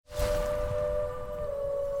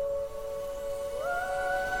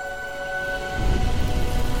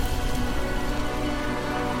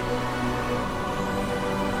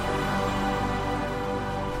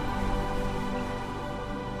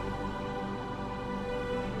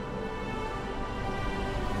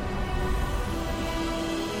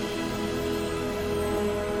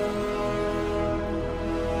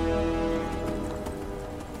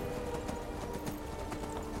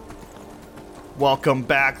Welcome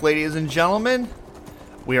back, ladies and gentlemen.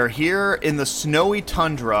 We are here in the snowy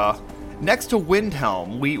tundra next to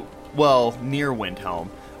Windhelm. Near Windhelm.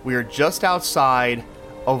 We are just outside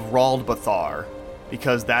of Raldbathar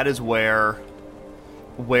because that is where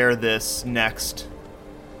this next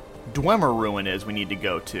Dwemer ruin is we need to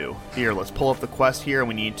go to. Here, let's pull up the quest here and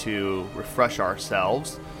we need to refresh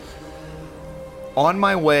ourselves. On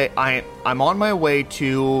my way, I'm on my way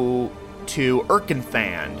to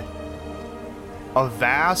Erkenthand, a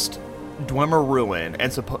vast Dwemer ruin,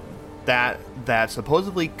 and that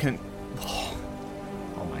supposedly can.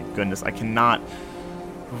 Oh my goodness, I cannot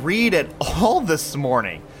read it all this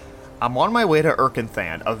morning. I'm on my way to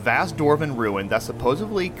Erkenthand, a vast dwarven ruin that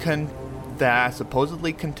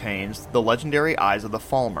supposedly contains the legendary eyes of the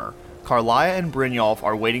Falmer. Karliah and Brynjolf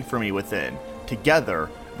are waiting for me within. Together,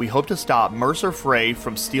 we hope to stop Mercer Frey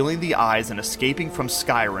from stealing the eyes and escaping from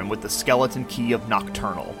Skyrim with the skeleton key of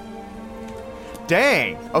Nocturnal.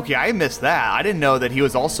 Dang! Okay, I missed that. I didn't know that he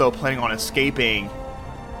was also planning on escaping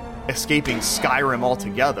Skyrim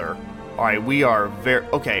altogether. Alright, we are very...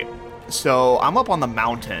 Okay, so I'm up on the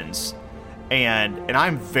mountains, and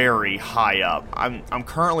I'm very high up. I'm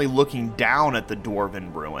currently looking down at the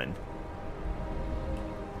Dwarven ruin.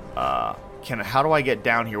 How do I get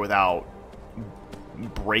down here without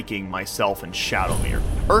breaking myself in Shadowmere?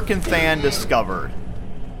 Erkenthand discovered.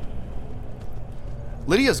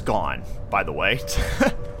 Lydia's gone, by the way.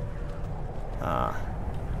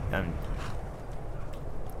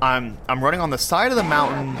 I'm running on the side of the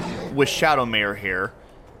mountain with Shadowmere here.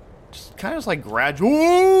 Just kind of like gradual.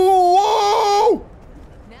 Whoa!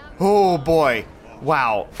 Oh boy!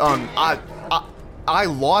 Wow. I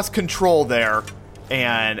lost control there,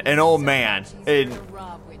 and oh man,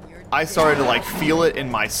 I started to like feel it in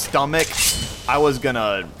my stomach. I was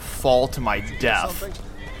gonna fall to my death.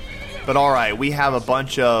 But all right, we have a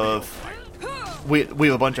bunch of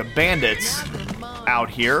bandits out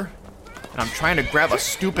here, and I'm trying to grab a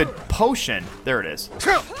stupid potion. There it is.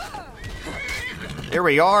 There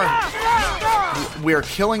we are. We are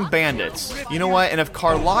killing bandits. You know what? And if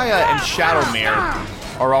Karliah and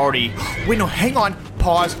Shadowmere are already... Wait, no, hang on.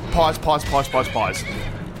 Pause.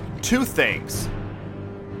 Two things.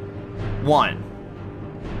 One,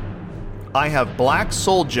 I have black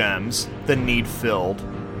soul gems that need filled.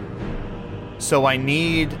 So I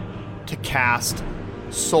need to cast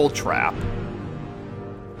Soul Trap.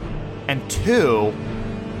 And two,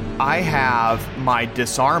 I have my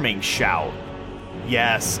disarming shout.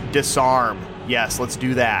 Yes, disarm. Yes, let's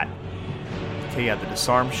do that. Okay, yeah, the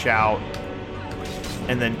disarm shout.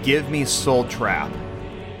 And then give me Soul Trap.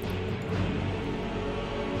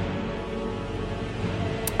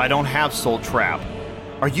 I don't have Soul Trap.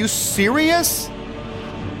 Are you serious?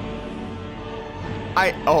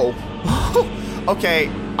 Okay,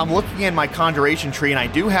 I'm looking in my conjuration tree, and I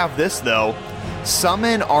do have this, though.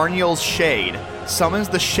 Summon Arniel's Shade. Summons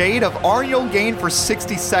the Shade of Arniel Gain for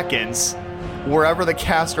 60 seconds, wherever the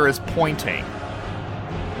caster is pointing.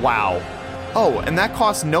 Wow. Oh, and that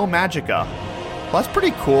costs no magicka. Well, that's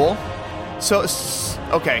pretty cool. So,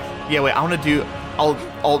 okay. Yeah, wait, I'll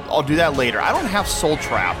do that later. I don't have Soul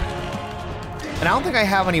Trap. And I don't think I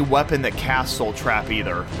have any weapon that casts Soul Trap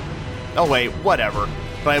either. Oh, wait, whatever.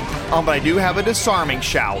 But I do have a disarming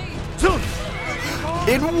shout.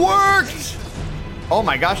 It worked! Oh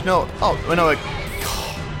my gosh, no. Oh, no.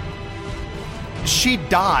 She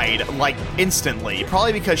died, like, instantly.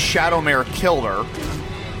 Probably because Shadowmere killed her.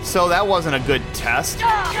 So that wasn't a good test.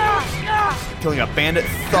 Killing a bandit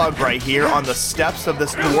thug right here on the steps of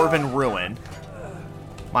this dwarven ruin.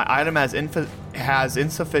 My item has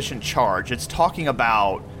insufficient charge. It's talking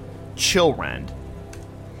about Chillrend.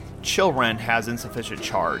 Chillrend has insufficient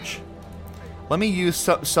charge. Let me use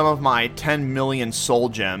some of my 10 million soul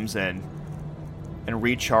gems and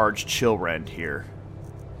recharge Chillrend here.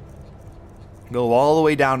 Go all the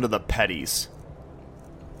way down to the petties.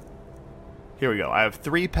 Here we go. I have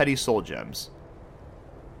 3 petty soul gems.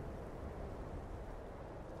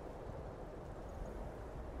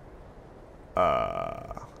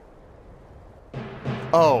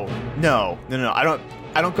 Oh, no.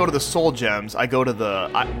 I don't go to the soul gems. I go to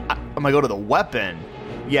the... I'm gonna go to the weapon.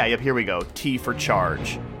 Yeah, yep, here we go. T for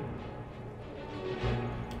charge.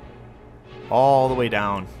 All the way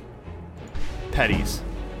down. Petties.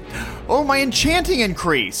 Oh, my enchanting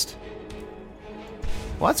increased!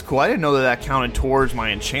 Well, that's cool. I didn't know that counted towards my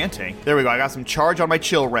enchanting. There we go. I got some charge on my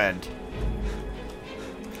Chillrend.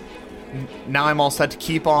 Now I'm all set to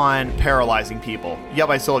keep on paralyzing people. Yep,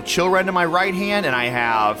 I still have Chillrend in my right hand, and I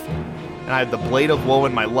have the Blade of Woe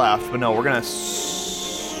in my left. But no, we're gonna...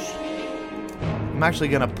 I'm actually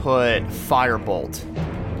gonna put Firebolt.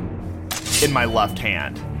 in my left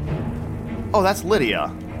hand. Oh, that's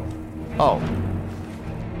Lydia. Oh.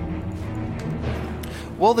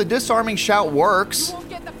 Well, the disarming shout works.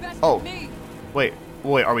 Oh, wait,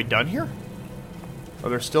 are we done here? Are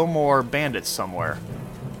there still more bandits somewhere?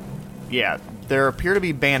 Yeah, there appear to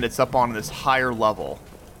be bandits up on this higher level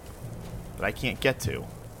that I can't get to.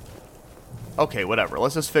 Okay, whatever.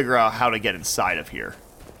 Let's just figure out how to get inside of here.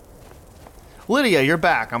 Lydia, you're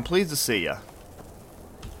back. I'm pleased to see you.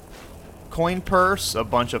 Coin purse, a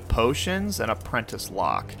bunch of potions, and apprentice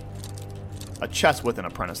lock. A chest with an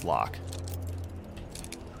apprentice lock.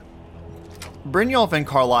 Brynjolf and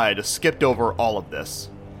Carlia just skipped over all of this.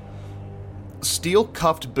 Steel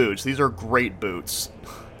cuffed boots. These are great boots.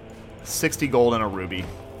 60 gold and a ruby.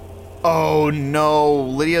 Oh no,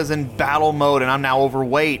 Lydia's in battle mode and I'm now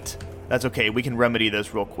overweight. That's okay, we can remedy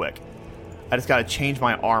this real quick. I just gotta change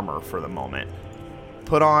my armor for the moment.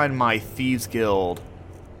 Put on my Thieves Guild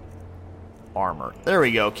armor. There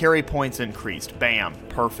we go, carry points increased. Bam,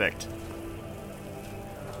 perfect.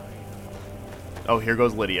 Oh, here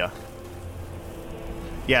goes Lydia.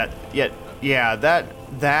 Yeah,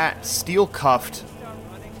 that steel cuffed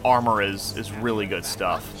armor is really good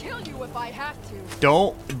stuff. Kill you if I have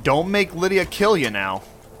to. Don't make Lydia kill you now.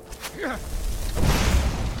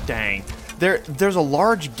 Dang. There's a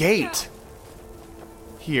large gate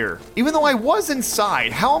here. Even though I was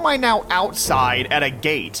inside, how am I now outside at a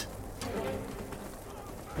gate?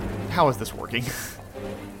 How is this working?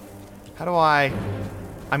 How do I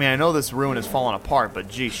mean, I know this ruin is falling apart, but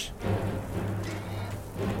geesh.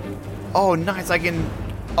 Oh, nice. I can...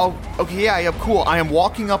 Oh, okay, yeah, cool. I am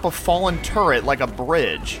walking up a fallen turret like a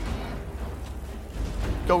bridge.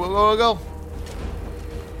 Go.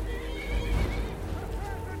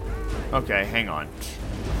 Okay, hang on.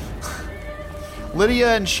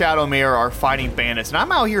 Lydia and Shadowmere are fighting bandits, and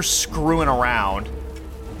I'm out here screwing around.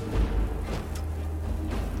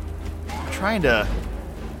 I'm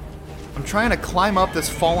trying to climb up this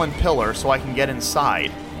fallen pillar so I can get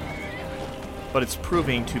inside. But it's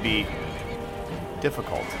proving to be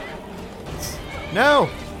difficult. No!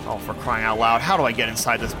 Oh, for crying out loud. How do I get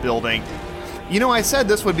inside this building? You know, I said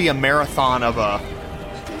this would be a marathon of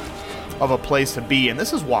a place to be, and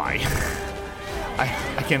this is why.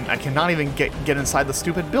 I cannot even get inside the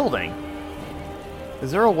stupid building.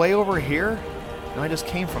 Is there a way over here? No, I just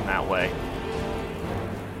came from that way.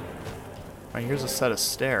 Alright, here's a set of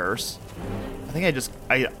stairs. I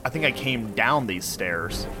think I came down these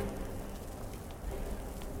stairs.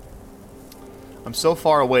 I'm so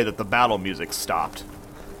far away that the battle music stopped.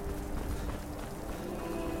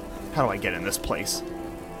 How do I get in this place?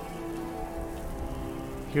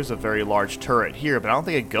 Here's a very large turret here, but I don't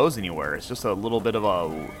think it goes anywhere. It's just a little bit of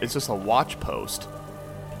a... It's just a watch post.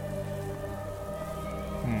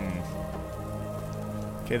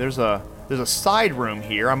 Okay, there's a side room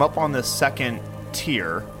here. I'm up on this second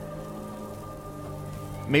tier.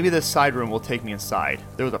 Maybe this side room will take me inside.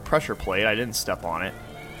 There was a pressure plate. I didn't step on it.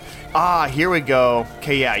 Ah, here we go.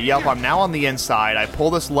 Okay, yep, I'm now on the inside. I pull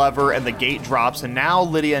this lever and the gate drops, and now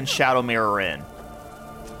Lydia and Shadowmere are in.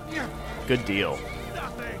 Good deal.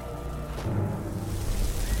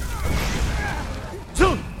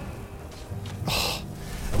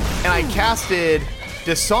 And I casted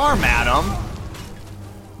Disarm at him,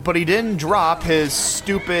 but he didn't drop his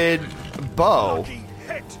stupid bow.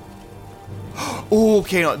 Ooh,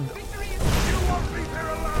 okay, no.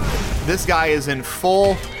 This guy is in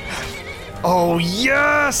full... Oh,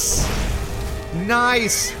 yes!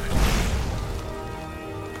 Nice!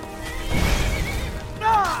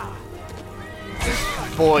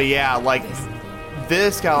 Boy, yeah, like,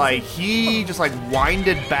 this guy, he just, like,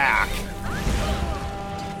 winded back.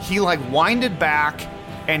 He, like, winded back,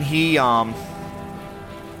 and he was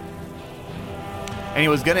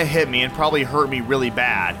gonna hit me and probably hurt me really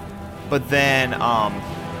bad. But then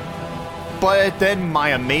my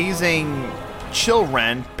amazing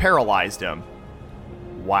Chillren paralyzed him.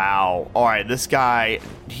 Wow. Alright, this guy,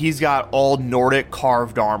 he's got all Nordic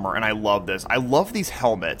carved armor, and I love this. I love these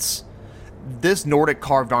helmets. This Nordic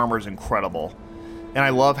carved armor is incredible. And I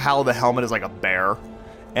love how the helmet is like a bear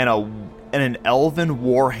and an elven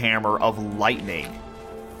warhammer of lightning.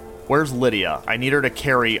 Where's Lydia? I need her to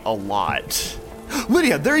carry a lot.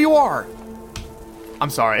 Lydia, there you are! I'm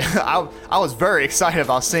sorry. I was very excited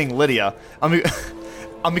about seeing Lydia.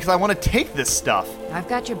 Because I want to take this stuff. I've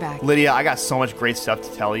got your back. Lydia, I got so much great stuff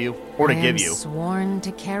to tell you, or to give you. Sworn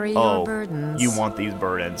to carry your burdens. You want these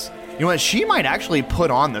burdens. You know what? She might actually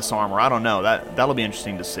put on this armor. I don't know. That'll be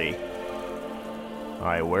interesting to see. All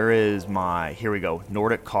right, where is my... Here we go.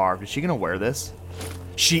 Nordic carved. Is she going to wear this?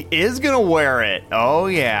 She is going to wear it. Oh,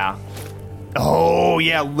 yeah. Oh,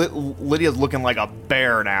 yeah, Lydia's looking like a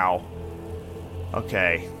bear now.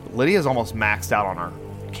 Okay, Lydia's almost maxed out on her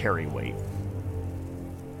carry weight.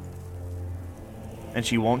 And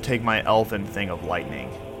she won't take my elven thing of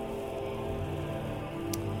lightning.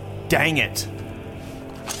 Dang it.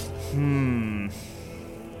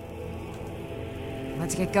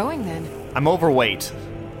 Let's get going then. I'm overweight.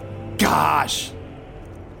 Gosh.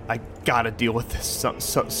 I gotta deal with this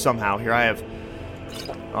somehow. Here I have...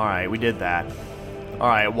 Alright, we did that.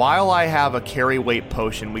 Alright, while I have a carry weight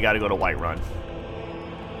potion, we gotta go to Whiterun.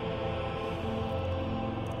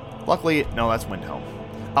 Luckily... No, that's Windhelm.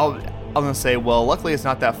 I was gonna say, well, luckily it's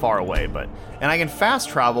not that far away, but... And I can fast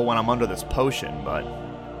travel when I'm under this potion, but...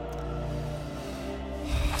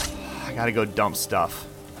 I gotta go dump stuff.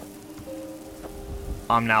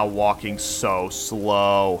 I'm now walking so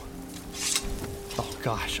slow. Oh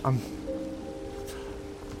gosh, I'm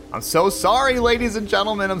so sorry, ladies and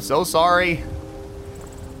gentlemen. I'm so sorry.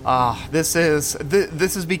 This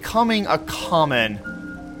is becoming a common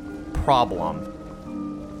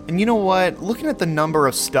problem. And you know what? Looking at the number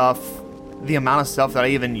of stuff, the amount of stuff that I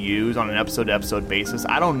even use on an episode-to-episode basis,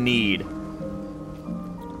 I don't need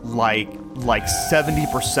like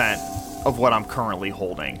 70% of what I'm currently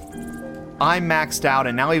holding. I'm maxed out,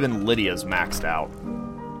 and now even Lydia's maxed out.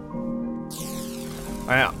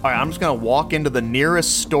 Alright, I'm just gonna walk into the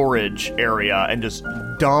nearest storage area and just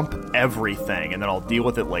dump everything, and then I'll deal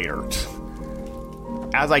with it later.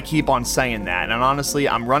 As I keep on saying that, and honestly,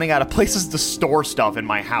 I'm running out of places to store stuff in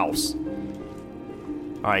my house.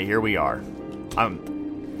 Alright, here we are.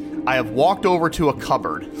 I have walked over to a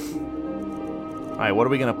cupboard. Alright, what are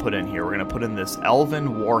we gonna put in here? We're gonna put in this Elven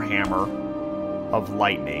Warhammer of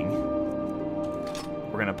Lightning.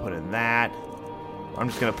 We're gonna put in that. I'm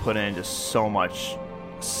just gonna put in just so much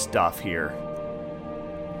stuff here.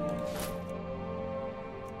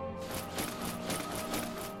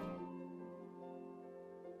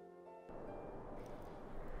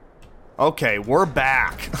 Okay, we're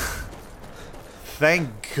back.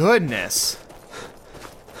 Thank goodness.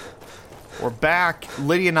 We're back.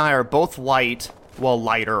 Lydia and I are both light, well,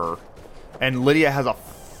 lighter. And Lydia has a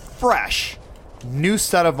fresh new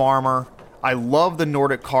set of armor. I love the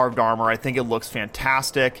Nordic carved armor. I think it looks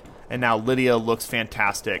fantastic. And now Lydia looks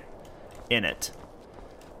fantastic in it.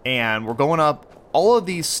 And we're going up all of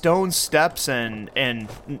these stone steps and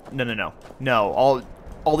no,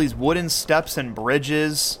 all these wooden steps and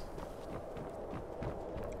bridges.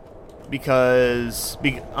 Because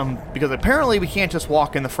apparently we can't just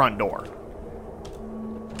walk in the front door.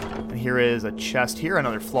 And here is a chest here,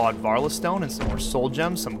 another flawed Varla stone, and some more soul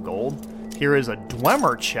gems, some gold. Here is a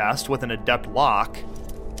Dwemer chest with an adept lock.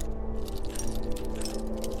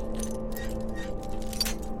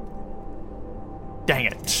 Dang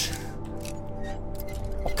it.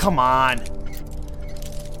 Oh, come on.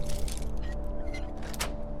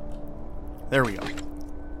 There we go.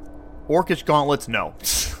 Orcish gauntlets, no.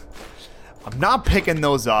 I'm not picking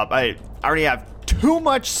those up. I already have too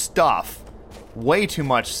much stuff. Way too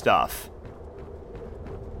much stuff.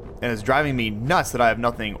 And it's driving me nuts that I have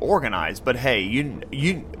nothing organized. But hey,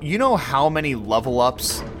 you know how many level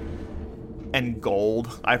ups and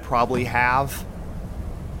gold I probably have?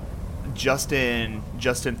 Just in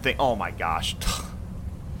oh my gosh.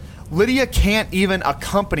 Lydia can't even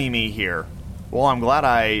accompany me here. Well, I'm glad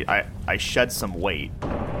I shed some weight.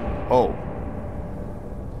 Oh.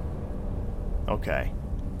 Okay.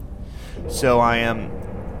 So I am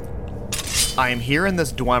here in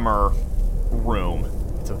this Dwemer room.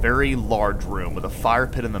 It's a very large room with a fire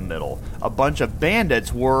pit in the middle. A bunch of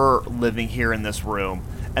bandits were living here in this room,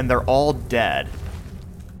 and they're all dead.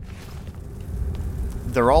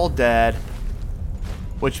 They're all dead,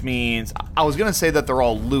 which means I was gonna say that they're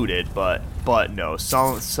all looted, but no,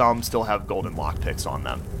 some still have golden lockpicks on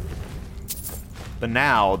them. But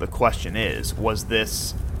now the question is, was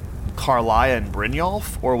this Karlia and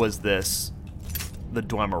Brynjolf, or was this the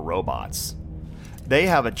Dwemer robots? They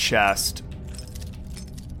have a chest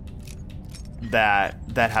that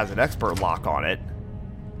has an expert lock on it.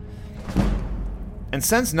 And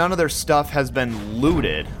since none of their stuff has been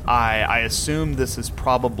looted, I assume this is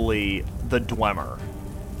probably the Dwemer.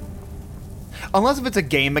 Unless if it's a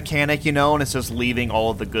game mechanic, you know, and it's just leaving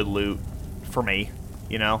all of the good loot for me,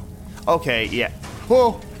 you know? Okay, yeah.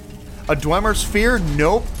 Whoa! A Dwemer sphere?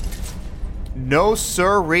 Nope. No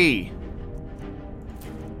siree.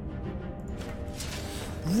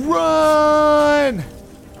 Run!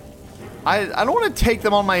 I don't want to take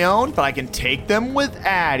them on my own, but I can take them with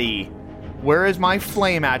Addy. Where is my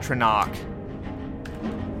flame atronach?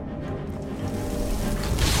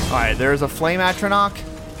 Alright, there's a flame atronach.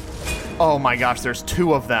 Oh my gosh, there's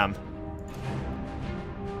two of them.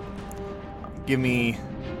 Give me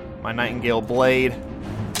my Nightingale Blade.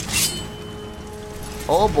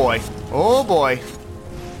 Oh boy. Oh boy.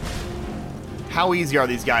 How easy are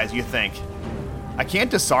these guys, you think? I can't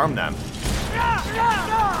disarm them.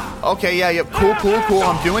 Okay, yeah, yep. Cool.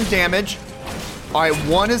 I'm doing damage. Alright,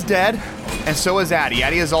 one is dead, and so is Addy.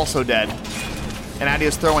 Addy is also dead. And Addy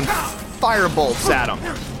is throwing fire bolts at him.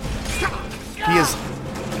 He is...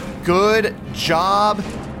 Good job.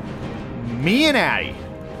 Me and Addy.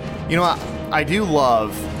 You know what? I do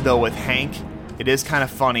love, though, with Hank, it is kind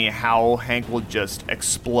of funny how Hank will just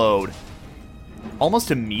explode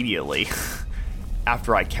almost immediately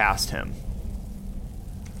after I cast him.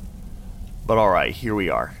 But alright, here we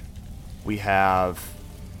are.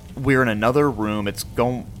 We're in another room.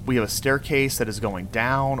 We have a staircase that is going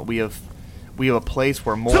down. We have a place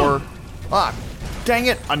where more... Ah, dang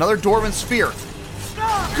it! Another Dwarven Sphere!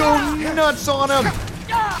 Go nuts on him!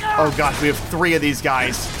 Oh gosh, we have 3 of these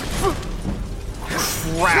guys.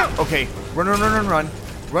 Crap! Okay, run.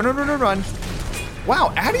 Run.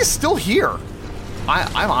 Wow, Addy's still here.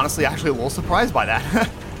 I'm honestly actually a little surprised by that.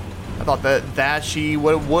 I thought that she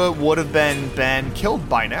would have been killed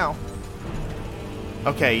by now.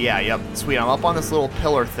 Okay, yeah, yep, sweet. I'm up on this little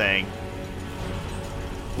pillar thing.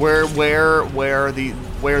 Where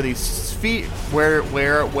these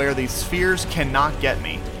spheres cannot get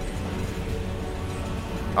me.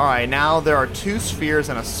 All right, now there are 2 spheres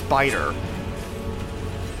and a spider.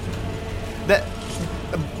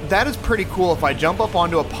 That is pretty cool. If I jump up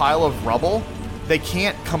onto a pile of rubble, they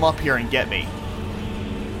can't come up here and get me.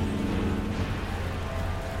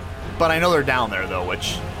 But I know they're down there though,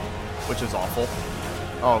 which is awful.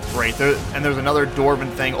 Oh great! There's another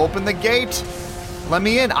Dwarven thing. Open the gate. Let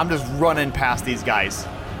me in. I'm just running past these guys.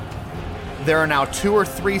 There are now 2 or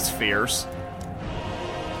 3 spheres.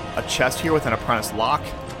 A chest here with an apprentice lock.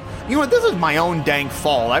 You know what? This is my own dang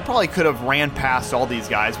fault. I probably could have ran past all these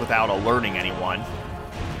guys without alerting anyone.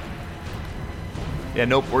 Yeah,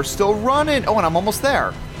 nope. We're still running. Oh, and I'm almost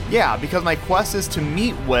there. Yeah, because my quest is to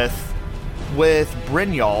meet with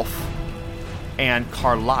Brynjolf and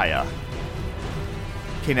Carlia.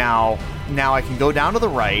 Okay, now I can go down to the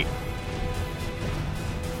right.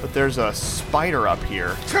 But there's a spider up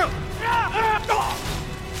here. So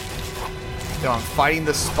I'm fighting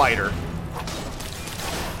the spider.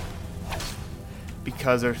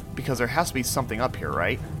 Because there has to be something up here,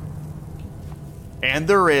 right? And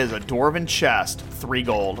there is a Dwarven chest, 3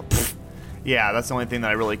 gold. Pfft. Yeah, that's the only thing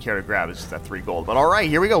that I really care to grab is just that 3 gold. But all right,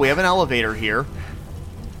 here we go. We have an elevator here.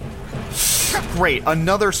 Great,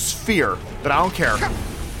 another sphere, but I don't care.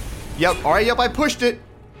 Yep, all right, yep, I pushed it.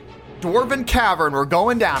 Dwarven Cavern, we're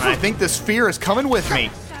going down, and I think the sphere is coming with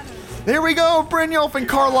me. There we go, Brynjolf and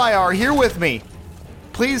Carlia are here with me.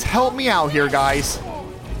 Please help me out here, guys.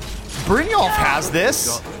 Brynjolf has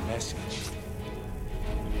this.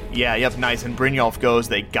 Yeah, yep, nice, and Brynjolf goes,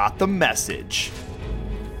 they got the message.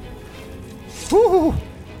 Woo!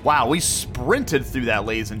 Wow, we sprinted through that,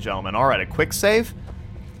 ladies and gentlemen. All right, a quick save.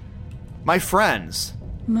 My friends.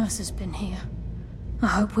 Mercer's been here. I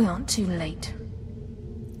hope we aren't too late.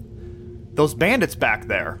 Those bandits back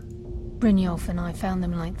there. Brynjolf and I found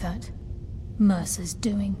them like that. Mercer's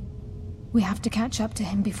doing. We have to catch up to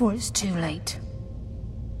him before it's too late.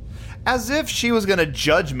 As if she was gonna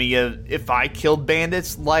judge me if I killed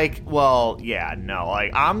bandits. Like, well, yeah, no.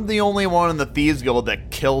 Like, I'm the only one in the Thieves Guild that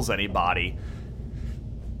kills anybody.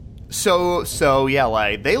 So yeah,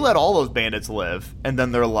 like, they let all those bandits live, and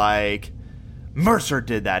then they're like, Mercer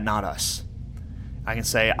did that, not us. I can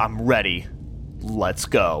say, I'm ready. Let's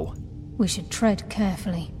go. We should tread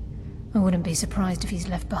carefully. I wouldn't be surprised if he's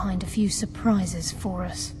left behind a few surprises for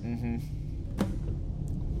us. Mm-hmm.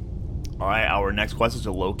 Alright, our next quest is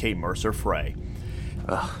to locate Mercer Frey.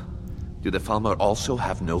 Ugh. Do the Falmer also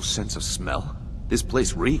have no sense of smell? This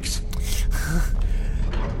place reeks.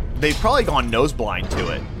 They've probably gone nose blind to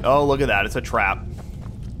it. Oh, look at that. It's a trap.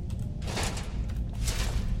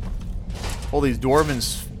 All these Dwarven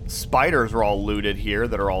spiders are all looted here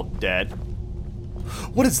that are all dead.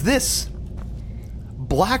 What is this?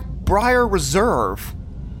 Blackbriar Reserve.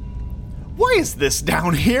 Why is this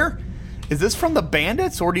down here? Is this from the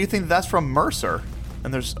bandits, or do you think that's from Mercer?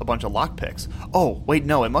 And there's a bunch of lockpicks. Oh, wait,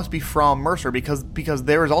 no, it must be from Mercer because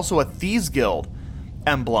there is also a Thieves Guild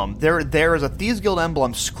emblem. There is a Thieves Guild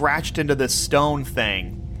emblem scratched into this stone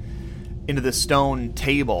thing, into this stone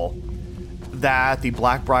table that the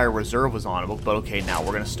Blackbriar Reserve was on. But okay, now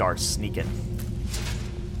we're gonna start sneaking,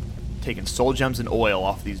 taking soul gems and oil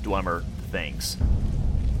off these Dwemer things.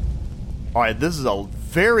 All right, this is a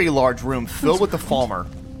very large room filled with the Falmer.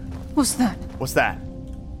 What's that? What's that?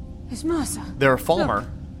 It's Mercer. They're a Falmer.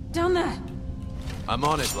 Look, down there. I'm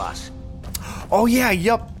on it, lass. Oh yeah,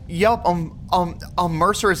 yep.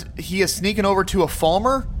 Mercer he is sneaking over to a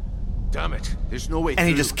Falmer. Damn it! There's no way. And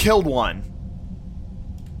he just killed one.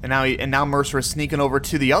 And now Mercer is sneaking over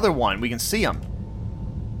to the other one. We can see him.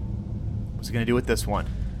 What's he gonna do with this one?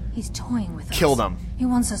 He's toying with us. Killed him. He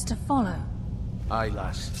wants us to follow. Aye,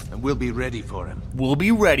 lass, and we'll be ready for him. We'll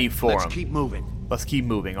be ready for him. Let's keep moving. Let's keep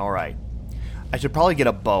moving. All right. I should probably get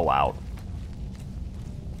a bow out.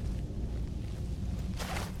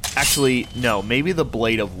 Actually, no. Maybe the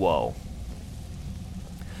Blade of Woe.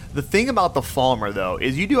 The thing about the Falmer, though,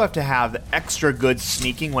 is you do have to have extra good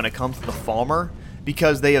sneaking when it comes to the Falmer,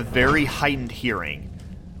 because they have very heightened hearing.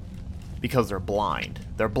 Because they're blind.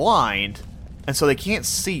 They're blind, and so they can't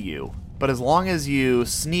see you. But as long as you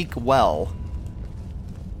sneak well,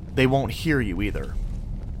 they won't hear you either.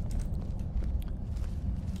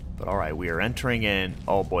 But alright, we are entering in...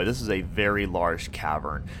 Oh boy, this is a very large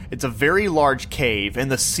cavern. It's a very large cave,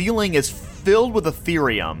 and the ceiling is filled with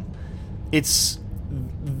Ethereum. It's...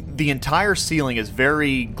 The entire ceiling is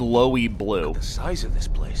very glowy blue. The size of this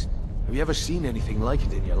place. Have you ever seen anything like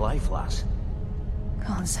it in your life, lass?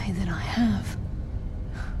 Can't say that I have.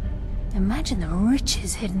 Imagine the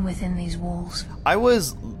riches hidden within these walls. I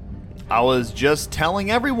was just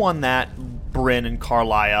telling everyone that, Bryn and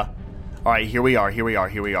Carlia. Alright, here we are.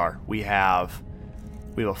 We have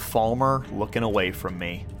a Falmer looking away from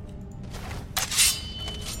me.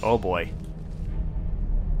 Oh boy.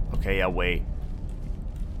 Okay, yeah, wait.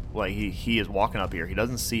 Like, he is walking up here. He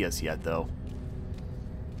doesn't see us yet, though.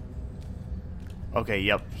 Okay,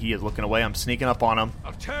 yep, he is looking away. I'm sneaking up on him.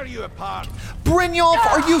 I'll tear you apart. Brynjolf,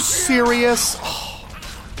 are you serious?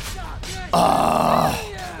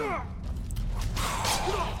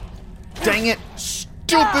 Dang it,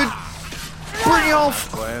 stupid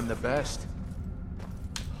Brynjolf. I am the best.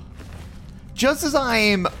 Just as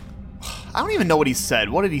I don't even know what he said.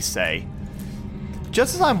 What did he say?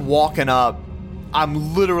 Just as I'm walking up,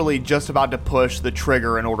 I'm literally just about to push the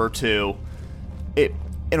trigger in order to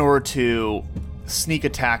sneak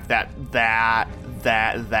attack that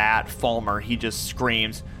Falmer. He just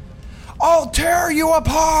screams, "I'll tear you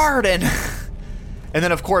apart!" And and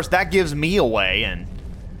then of course that gives me away. And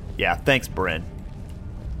yeah, thanks, Bryn.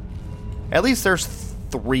 At least there's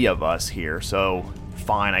 3 of us here, so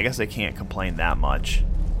fine. I guess I can't complain that much.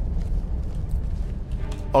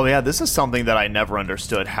 Oh yeah, this is something that I never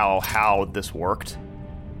understood how this worked.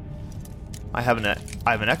 I have an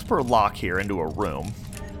expert lock here into a room.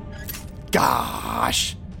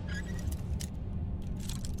 Gosh!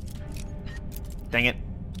 Dang it.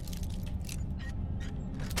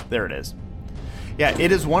 There it is. Yeah,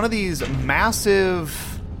 it is one of these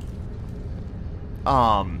massive...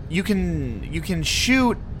 you can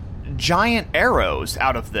shoot giant arrows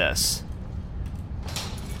out of this.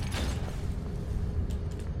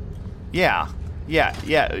 Yeah.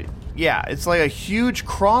 It's like a huge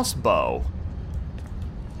crossbow.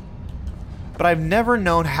 But I've never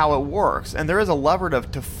known how it works. And there is a lever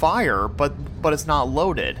to fire, but it's not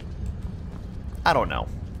loaded. I don't know.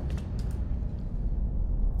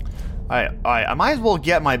 I might as well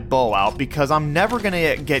get my bow out, because I'm never going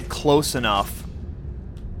to get close enough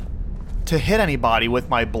to hit anybody with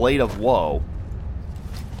my Blade of Woe.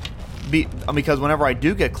 Because whenever I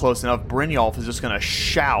do get close enough, Brynjolf is just going to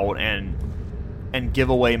shout and give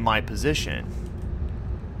away my position.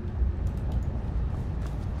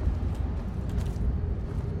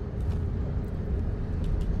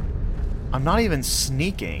 I'm not even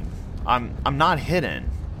sneaking. I'm not hidden.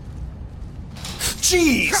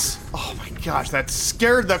 Jeez! Oh my gosh, that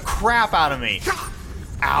scared the crap out of me.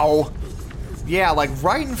 Ow. Yeah, like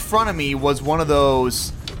right in front of me was one of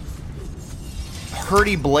those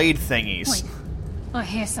hurdy blade thingies. Wait, I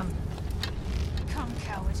hear some. Come,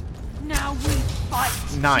 coward. Now we fight.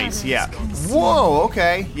 Nice, yeah. Shadows consume. Whoa,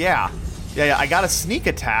 okay, yeah. Yeah, I got a sneak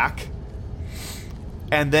attack.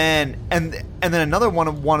 And then another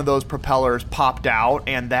one of those propellers popped out,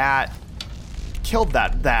 and that killed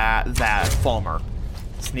that Falmer.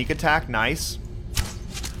 Sneak attack, nice.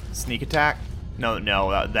 Sneak attack. No,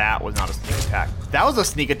 that was not a sneak attack. That was a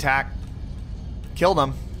sneak attack. Killed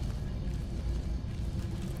him.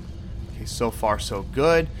 Okay, so far so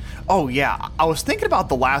good. Oh yeah, I was thinking about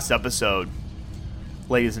the last episode,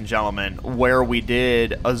 ladies and gentlemen, where we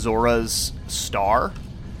did Azora's Star,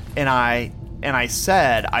 and I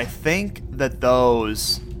said I think that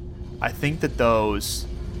those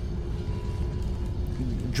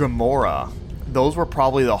Dwemer, those were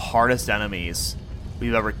probably the hardest enemies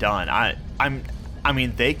we've ever done. I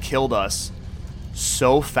mean, they killed us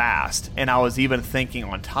so fast, and I was even thinking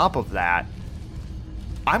on top of that,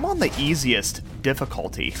 I'm on the easiest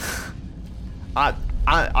difficulty. I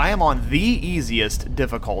I am on the easiest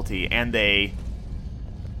difficulty, and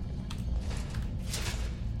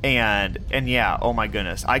yeah, oh my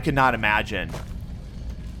goodness, I could not imagine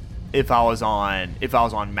if I was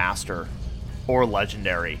on Master or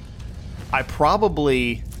Legendary.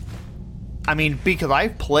 Because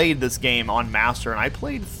I've played this game on Master, and I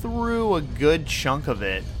played through a good chunk of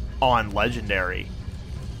it on Legendary.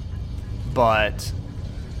 But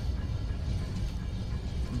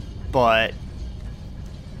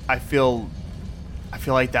I feel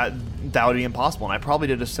like that would be impossible, and I probably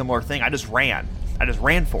did a similar thing. I just ran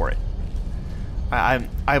for it. I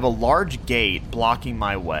have a large gate blocking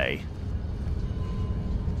my way.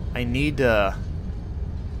 I need to...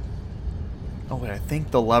 Oh wait, I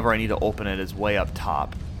think the lever I need to open it is way up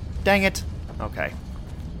top. Dang it! Okay,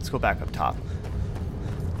 let's go back up top.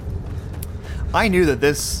 I knew that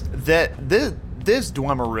this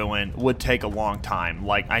Dwemer ruin would take a long time.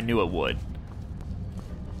 Like, I knew it would.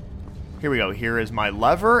 Here we go. Here is my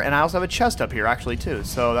lever, and I also have a chest up here, actually, too.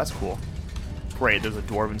 So that's cool. Great, there's a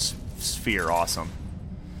dwarven sphere. Awesome.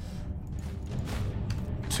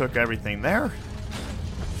 Took everything there.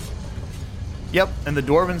 Yep, and the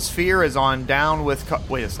dwarven sphere is on down with...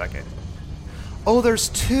 Wait a second. Oh, there's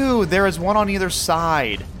two. There is one on either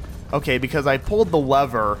side. Okay, because I pulled the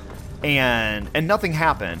lever, and nothing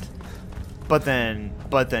happened. But then,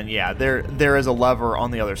 yeah, there is a lever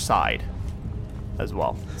on the other side as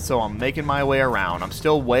well. So I'm making my way around. I'm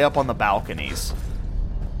still way up on the balconies.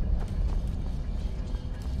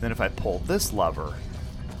 Then if I pull this lever...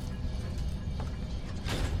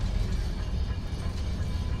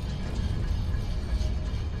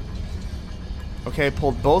 Okay, I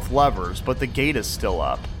pulled both levers, but the gate is still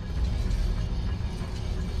up.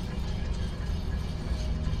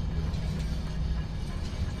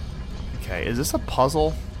 Okay, is this a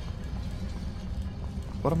puzzle?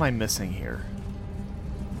 What am I missing here?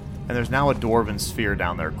 And there's now a dwarven sphere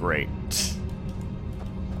down there. Great. Is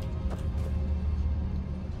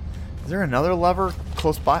there another lever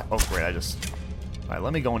close by? Oh, great, Alright,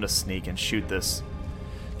 let me go into sneak and shoot this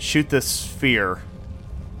sphere.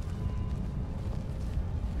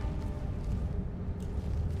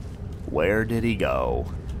 Where did he go?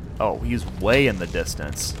 Oh, he's way in the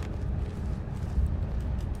distance.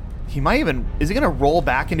 He might even... Is he going to roll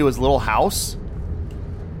back into his little house?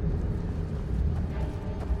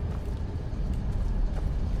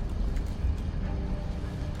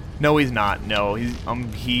 No, he's not. No,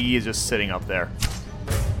 he is just sitting up there.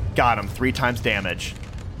 Got him. 3 times damage.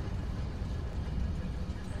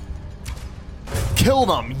 Killed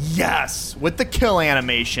him. Yes! With the kill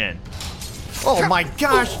animation. Oh my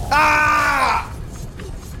gosh! Ah!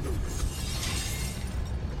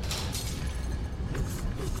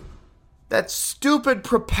 That stupid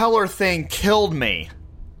propeller thing killed me.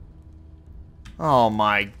 Oh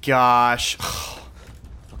my gosh.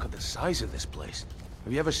 Look at the size of this place.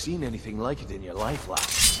 Have you ever seen anything like it in your life, lad?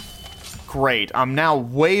 Great. I'm now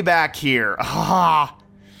way back here. Ah!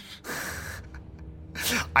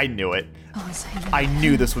 I knew it. I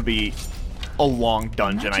knew this would be a long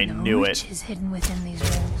dungeon. I knew it. Is hidden within these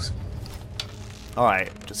walls.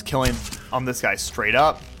 Alright, just killing on this guy straight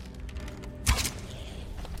up.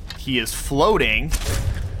 He is floating.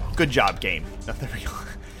 Good job, game. Oh, there we go.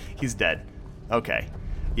 He's dead. Okay.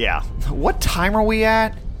 Yeah. What time are we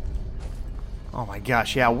at? Oh my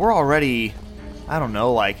gosh, yeah, we're already, I don't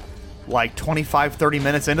know, like 25, 30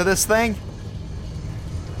 minutes into this thing?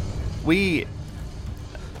 I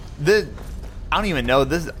don't even know,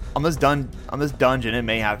 on this dungeon, it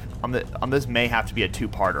may have, this may have to be a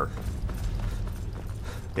 2-parter.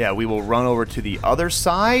 Yeah, we will run over to the other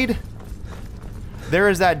side. There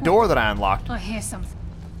is that door that I unlocked. I hear something.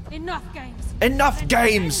 Enough games. Enough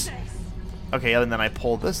games! Okay, and then I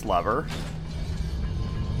pull this lever.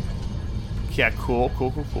 Yeah, cool.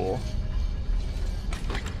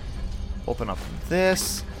 Open up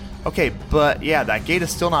this. Okay, but yeah, that gate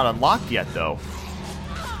is still not unlocked yet, though.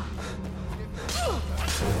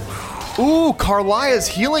 Ooh, Carlia's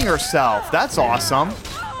healing herself. That's awesome.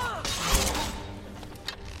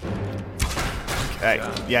 Okay,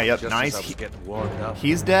 yeah, yep, nice.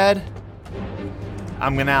 He's dead.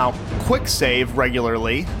 I'm gonna now quick save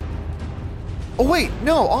regularly. Oh wait,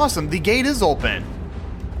 no, awesome. The gate is open.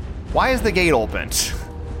 Why is the gate open?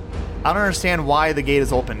 I don't understand why the gate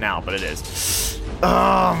is open now, but it is.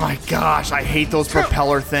 Oh my gosh, I hate those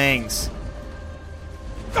propeller things.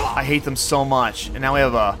 I hate them so much. And now we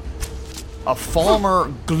have a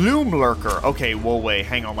Falmer Gloom Lurker. Okay, whoa, wait,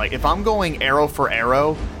 hang on. Like, if I'm going arrow for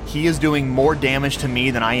arrow, he is doing more damage to me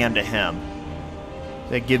than I am to him.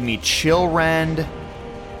 They give me Chill Rend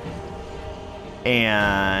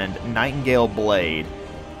and Nightingale Blade.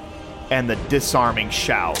 and the disarming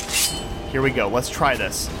shout. Here we go. Let's try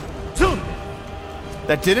this.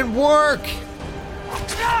 That didn't work!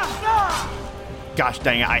 Gosh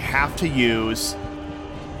dang it, I have to use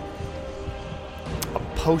a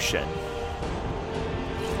potion.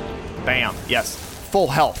 Bam. Yes. Full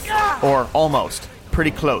health. Or almost.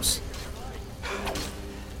 Pretty close.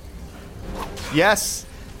 Yes.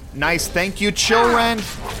 Nice. Thank you, children. I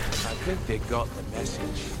think they got the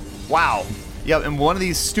message. Wow. Yep, and one of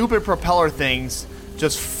these stupid propeller things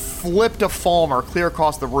just flipped a Falmer clear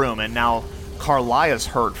across the room, and now Carlia's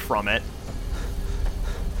hurt from it.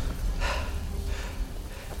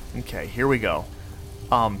 Okay, here we go.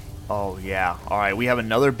 Oh yeah. Alright, we have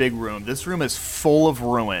another big room. This room is full of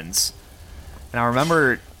ruins. And I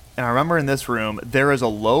remember in this room, there is a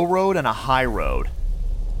low road and a high road.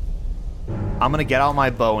 I'm gonna get out my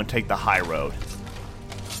bow and take the high road.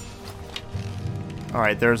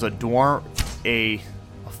 Alright, there's a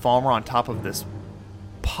Falmer on top of this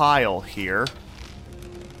pile here.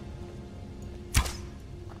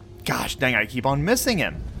 Gosh dang, I keep on missing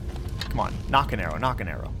him. Come on, knock an arrow, knock an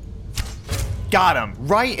arrow. Got him,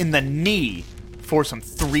 right in the knee for some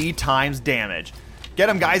 3 times damage. Get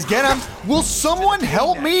him, guys, get him! Will someone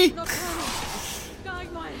help me?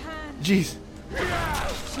 Jeez.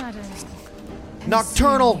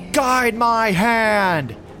 Nocturnal, guide my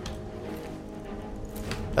hand!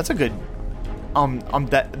 That's a good,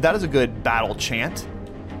 that is a good battle chant.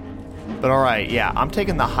 But alright, yeah, I'm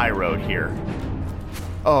taking the high road here.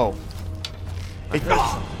 Oh.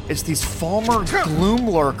 It's these Falmer Gloom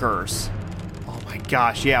Lurkers. Oh my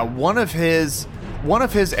gosh, yeah, one of his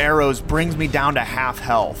arrows brings me down to half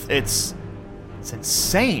health. It's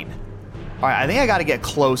insane. Alright, I think I gotta get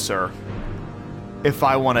closer if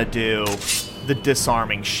I want to do the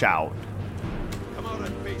disarming shout.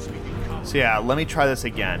 So yeah, let me try this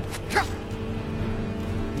again.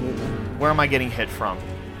 Where am I getting hit from?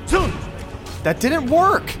 That didn't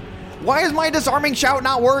work! Why is my disarming shout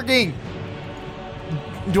not working?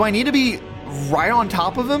 Do I need to be right on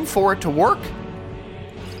top of him for it to work?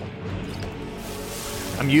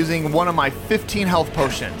 I'm using one of my 15 health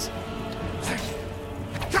potions.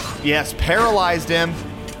 Yes, paralyzed him.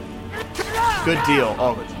 Good deal.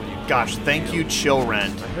 Oh, gosh, thank you, Chill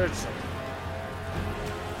Rend.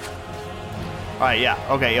 Alright, yeah,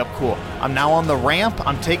 okay, yep, cool. I'm now on the ramp.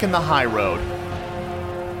 I'm taking the high road.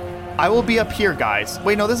 I will be up here, guys.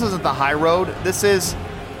 Wait, no, this isn't the high road. This is...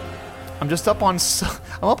 I'm just up on...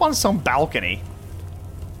 I'm up on some balcony.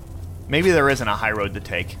 Maybe there isn't a high road to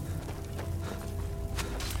take.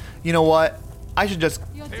 You know what? I should just...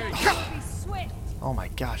 Oh my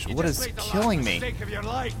gosh, what is killing me?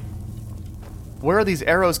 Where are these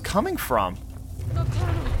arrows coming from?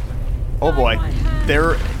 Oh boy.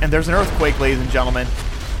 There's an earthquake, ladies and gentlemen.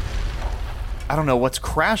 I don't know what's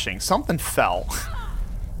crashing. Something fell.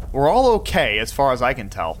 We're all okay, as far as I can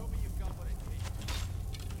tell.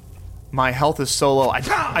 My health is so low.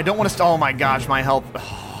 I don't want to... Oh my gosh, my health...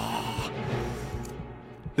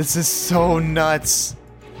 This is so nuts.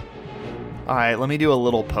 Alright, let me do a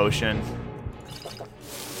little potion.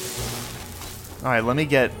 Alright, let me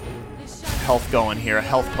get health going here. A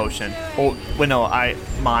health potion. Oh, wait, no,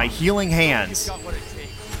 my healing hands.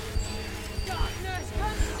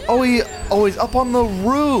 Oh, he's up on the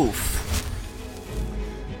roof.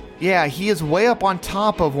 Yeah, he is way up on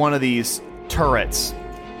top of one of these turrets.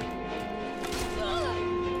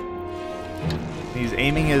 He's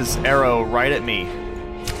aiming his arrow right at me.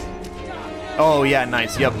 Oh, yeah,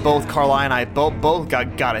 nice. Yep, both Carlia and I both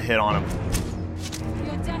got a hit on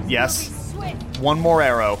him. Yes. One more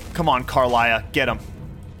arrow. Come on, Carlia. Get him.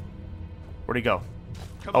 Where'd he go?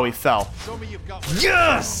 Oh, he fell.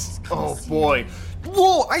 Yes! Oh, boy.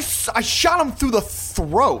 Whoa, I shot him through the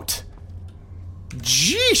throat.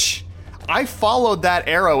 Jeesh. I followed that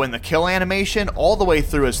arrow in the kill animation all the way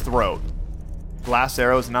through his throat. Glass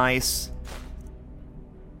arrow's nice.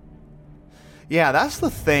 Yeah, that's the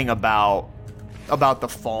thing about the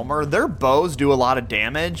Falmer. Their bows do a lot of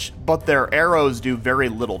damage, but their arrows do very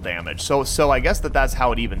little damage. So I guess that's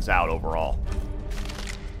how it evens out overall.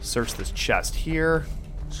 Search this chest here.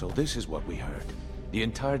 So this is what we heard. The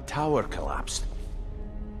entire tower collapsed.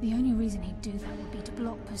 The only reason he'd do that would be to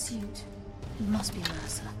block pursuit. It must be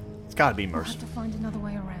Mercer. It's gotta be We'll Mercer. have to find another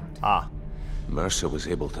way around. Ah. Mercer was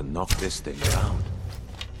able to knock this thing down.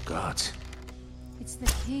 Gods. It's the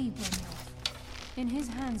key, Brynjolf. In his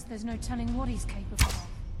hands, there's no telling what he's capable of.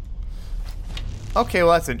 Okay,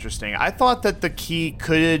 well that's interesting. I thought that the key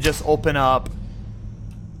could just open up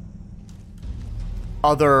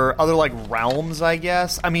other like realms, I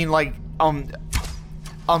guess. I mean, like I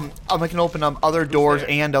can open up other doors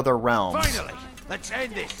and other realms. Finally! Let's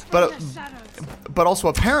end this. But also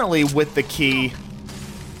apparently with the key,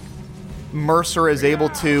 Mercer is able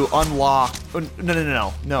to unlock.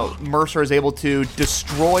 No. Mercer is able to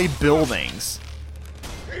destroy buildings.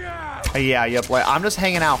 Yeah, yep. Like, I'm just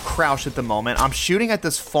hanging out crouched at the moment. I'm shooting at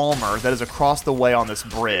this Falmer that is across the way on this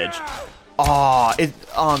bridge.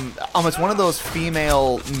 It's one of those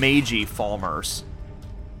female magey Falmers.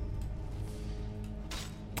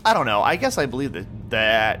 I don't know. I guess I believe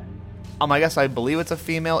that. I guess I believe it's a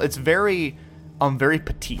female. It's very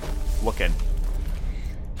petite looking.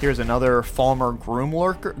 Here's another Falmer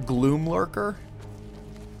Gloom Lurker.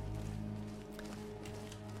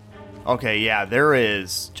 Okay, yeah, there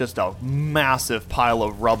is just a massive pile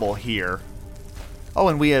of rubble here. Oh,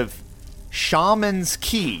 and we have Shaman's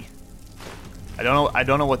Key. I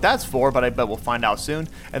don't know what that's for, but I bet we'll find out soon.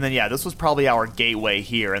 And then yeah, this was probably our gateway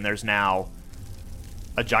here, and there's now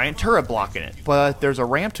a giant turret blocking it. But there's a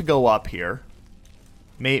ramp to go up here.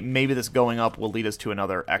 Maybe this going up will lead us to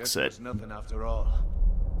another exit. There's nothing after all.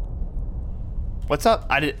 What's up?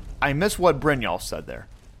 I missed what Brynjolf said there.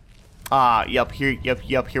 Yep,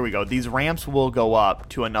 here we go. These ramps will go up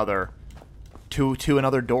to another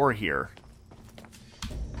another door here.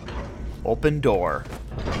 Open door.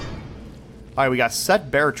 Alright, we got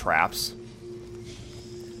set bear traps.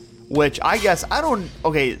 Which I guess I don't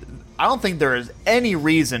think there is any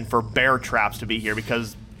reason for bear traps to be here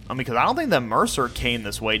because I don't think that Mercer came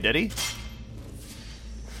this way, did he?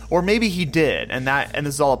 Or maybe he did, and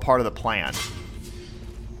this is all a part of the plan.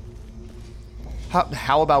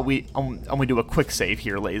 How about we do a quick save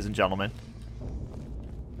here, ladies and gentlemen?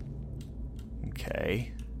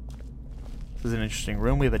 Okay. This is an interesting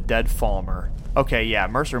room. We have a dead Falmer. Okay, yeah,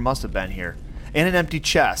 Mercer must have been here. And an empty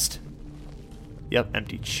chest. Yep,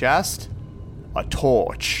 empty chest. A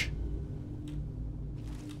torch.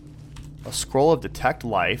 A scroll of detect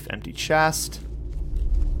life. Empty chest.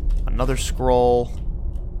 Another scroll.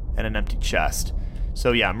 And an empty chest.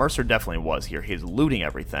 So yeah, Mercer definitely was here. He's looting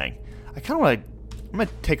everything. I kind of want to... I'm going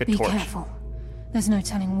to take a torch. Be careful. There's no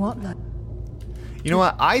telling what... You know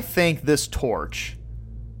what? I think this torch...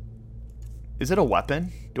 Is it a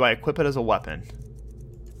weapon? Do I equip it as a weapon?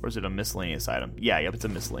 Or is it a miscellaneous item? Yeah, yep, it's a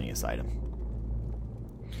miscellaneous item.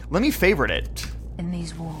 Let me favorite it. In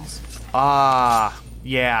these walls. Yeah.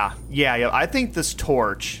 I think this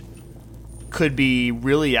torch could be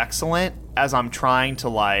really excellent as I'm trying to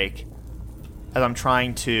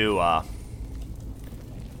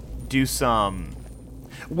do some...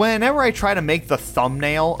 Whenever I try to make the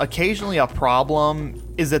thumbnail, occasionally a problem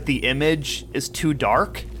is that the image is too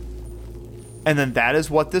dark. And then that is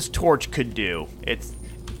what this torch could do. It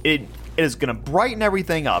is going to brighten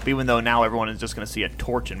everything up, even though now everyone is just going to see a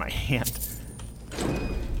torch in my hand.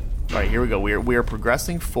 All right, here we go. We are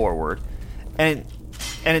progressing forward. And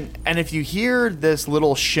if you hear this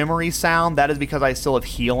little shimmery sound, that is because I still have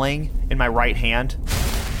healing in my right hand.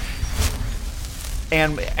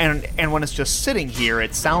 And when it's just sitting here,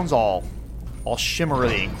 it sounds all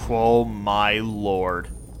shimmery. Oh my lord.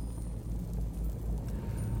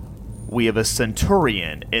 We have a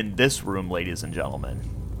Centurion in this room, ladies and gentlemen.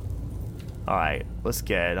 Alright, let's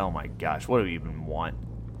get... Oh my gosh, what do we even want?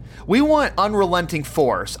 We want Unrelenting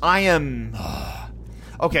Force. I am...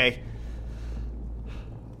 Okay.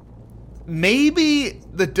 Maybe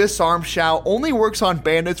the disarm shout only works on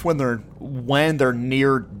bandits when they're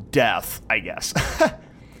near death, I guess.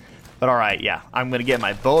 But alright, yeah. I'm going to get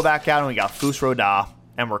my bow back out, and we got Fus Roda,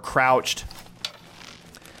 and we're crouched.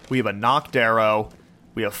 We have a knocked arrow.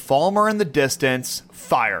 We have Falmer in the distance.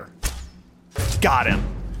 Fire. Got him.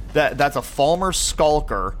 That's a Falmer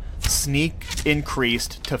Skulker. Sneak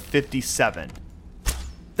increased to 57.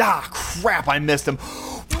 Ah, crap, I missed him.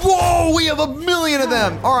 Whoa, we have 1,000,000 of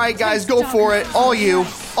them. All right, guys, go for it. All you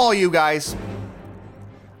guys.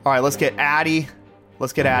 All right, let's get Addy.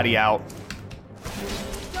 Let's get Addy out.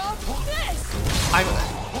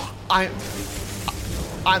 I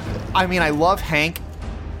mean, I love Hank,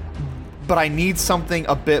 but I need something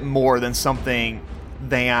a bit more than something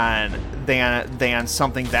than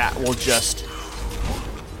something that will just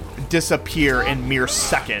disappear in mere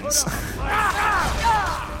seconds.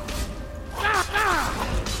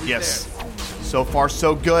 Yes. So far,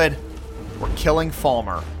 so good. We're killing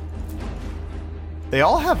Falmer. They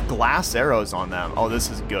all have glass arrows on them. Oh, this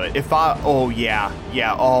is good. Oh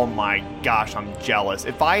yeah. Oh my gosh, I'm jealous.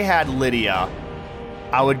 If I had Lydia,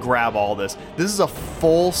 I would grab all this. This is a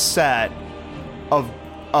full set of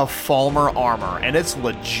Falmer armor, and it's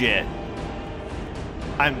legit.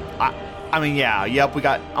 I mean, yeah, yep, we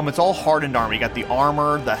got, it's all hardened armor. You got the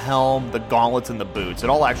armor, the helm, the gauntlets, and the boots. It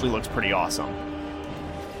all actually looks pretty awesome.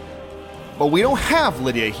 But we don't have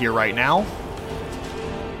Lydia here right now.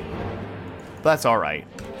 But that's all right.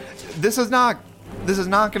 This is not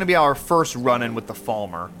going to be our first run-in with the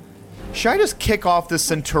Falmer. Should I just kick off this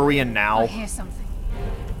Centurion now? I hear something.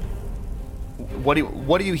 What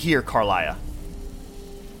do you hear, Carlia?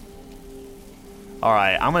 All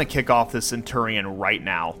right, I'm going to kick off this Centurion right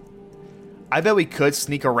now. I bet we could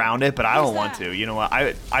sneak around it, but I don't want to. You know what?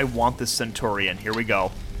 I want this Centurion. Here we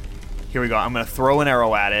go. Here we go. I'm going to throw an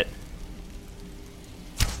arrow at it.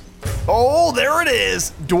 Oh, there it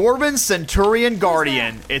is! Dwarven Centurion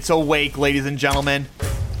Guardian. It's awake, ladies and gentlemen.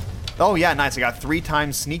 Oh, yeah, nice. I got 3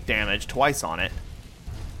 times sneak damage, twice on it.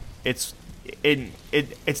 It's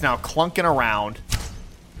now clunking around.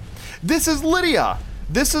 This is Lydia!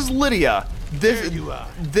 This is Lydia.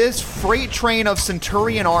 This freight train of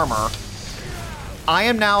Centurion armor. I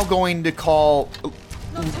am now going to call...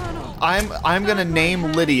 I'm going to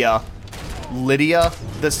name Lydia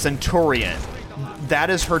the Centurion. That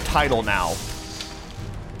is her title now.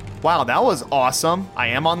 Wow, that was awesome. I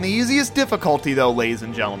am on the easiest difficulty, though, ladies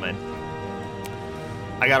and gentlemen.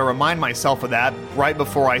 I gotta remind myself of that right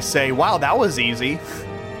before I say, wow, that was easy.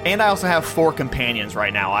 And I also have 4 companions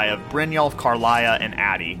right now. I have Brynjolf, Carlia, and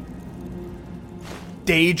Addie.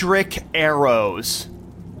 Daedric arrows.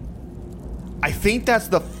 I think that's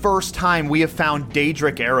the first time we have found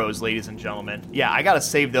Daedric arrows, ladies and gentlemen. Yeah, I gotta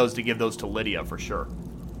save those to give those to Lydia for sure.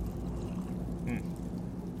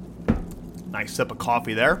 Nice sip of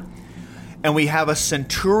coffee there. And we have a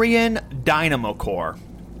Centurion Dynamo Core.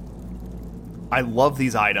 I love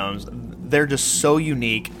these items. They're just so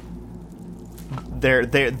unique.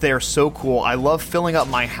 They're so cool. I love filling up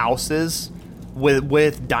my houses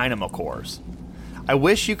with Dynamo Cores. I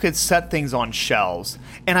wish you could set things on shelves.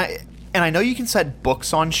 And I know you can set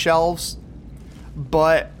books on shelves,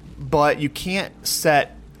 but you can't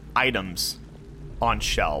set items on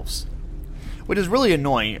shelves, which is really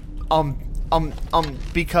annoying.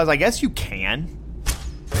 Because I guess you can.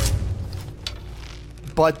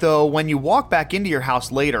 But though, when you walk back into your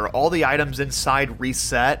house later, all the items inside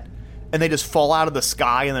reset, and they just fall out of the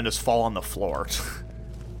sky and then just fall on the floor.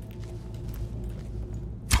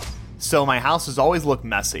 So my houses always look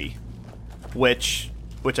messy, which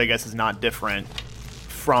I guess is not different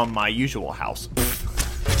from my usual house.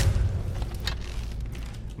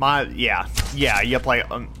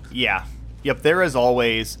 Yep, there is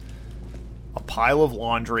always a pile of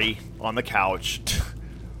laundry on the couch.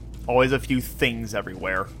 Always a few things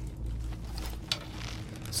everywhere.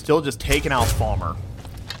 Still just taking out Falmer.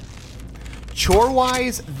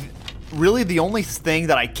 Chore-wise, really the only thing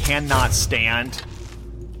that I cannot stand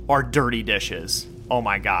are dirty dishes. Oh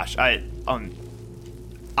my gosh. I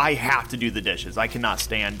have to do the dishes. I cannot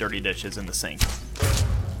stand dirty dishes in the sink.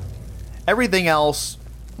 Everything else,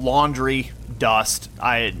 laundry, dust,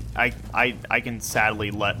 I can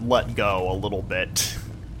sadly let go a little bit.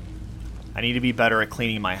 I need to be better at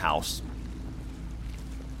cleaning my house.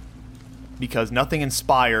 Because nothing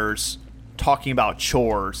inspires talking about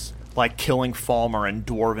chores like killing Falmer in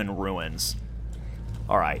Dwarven ruins.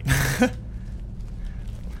 Alright.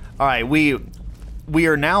 Alright, we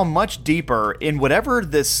are now much deeper in whatever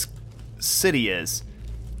this city is.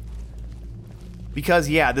 Because,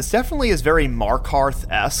 yeah, this definitely is very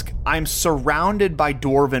Markarth-esque. I'm surrounded by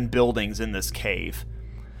Dwarven buildings in this cave.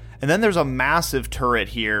 And then there's a massive turret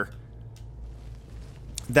here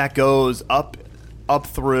that goes up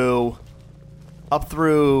through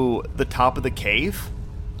the top of the cave.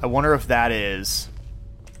 I wonder if that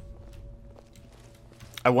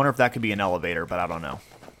could be an elevator, but I don't know.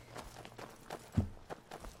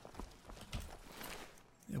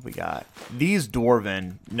 We got these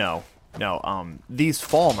Dwarven. No, these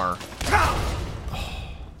Falmer.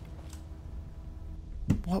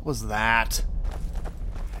 What was that?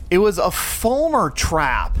 It was a Falmer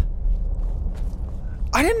trap.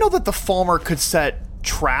 I didn't know that the Falmer could set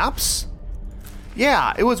traps.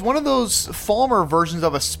 Yeah, it was one of those Falmer versions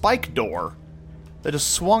of a spike door that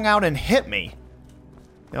just swung out and hit me.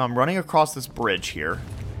 Now I'm running across this bridge here.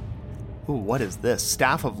 Ooh, what is this?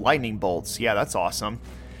 Staff of Lightning Bolts. Yeah, that's awesome.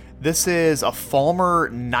 This is a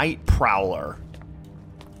Falmer Night Prowler.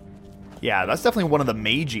 Yeah, that's definitely one of the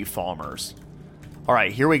magey Falmers.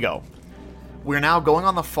 Alright, here we go. We're now going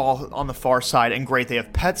on the far side, and great, they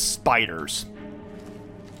have pet spiders.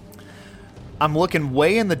 I'm looking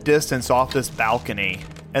way in the distance off this balcony,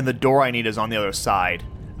 and the door I need is on the other side.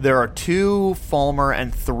 There are 2 Falmer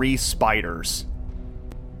and 3 spiders.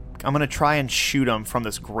 I'm going to try and shoot them from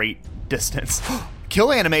this great distance.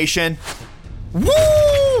 Kill animation!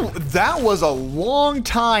 Woo! That was a long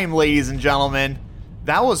time, ladies and gentlemen.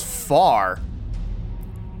 That was far.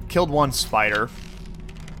 Killed 1 spider.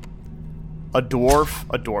 A dwarf.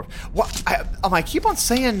 A dwarf. What? I keep on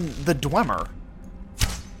saying the Dwemer.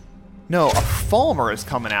 No, a Falmer is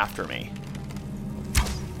coming after me.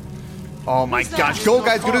 Oh my gosh. Go,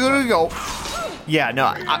 guys. Go. Yeah, no.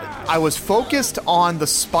 I was focused on the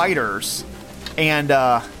spiders, and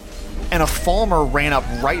a Falmer ran up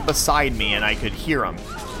right beside me, and I could hear him.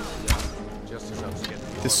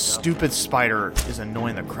 This stupid spider is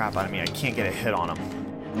annoying the crap out of me. I can't get a hit on him.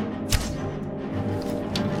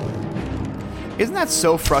 Isn't that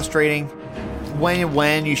so frustrating?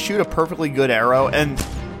 When you shoot a perfectly good arrow and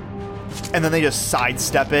then they just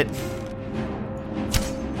sidestep it.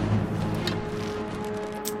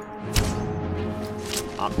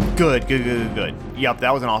 Good. Yep,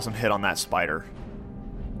 that was an awesome hit on that spider.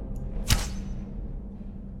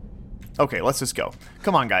 Okay, let's just go.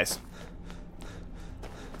 Come on, guys.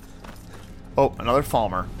 Oh, another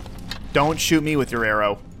Falmer. Don't shoot me with your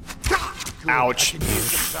arrow. Ouch.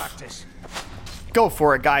 Go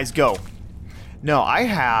for it, guys, go. No, I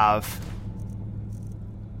have...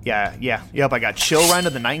 Yep, I got Chill Rend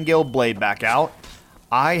of the Nightingale Blade back out.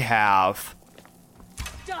 I have...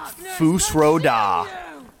 Fus Roda.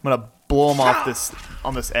 I'm gonna blow him off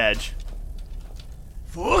on this edge.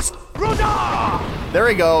 Fus Roda! There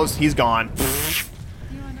he goes, he's gone.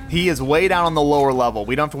 He is way down on the lower level.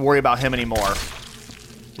 We don't have to worry about him anymore.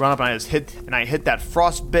 Run up and I hit that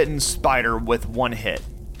frostbitten spider with one hit.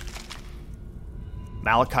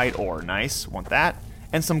 Malachite ore, nice. Want that.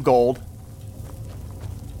 And some gold.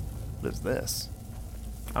 What is this?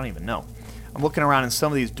 I don't even know. I'm looking around in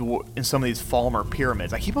some of these Falmer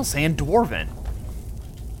pyramids. I keep on saying Dwarven.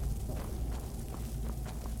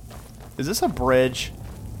 Is this a bridge?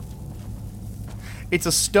 It's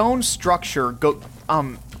a stone structure.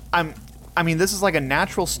 I mean, this is like a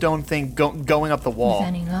natural stone thing going up the wall. With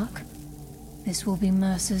any luck, this will be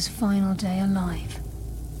Mercer's final day alive.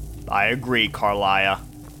 I agree, Carlia.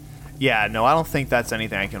 Yeah, no, I don't think that's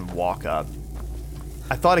anything I can walk up.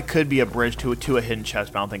 I thought it could be a bridge to a hidden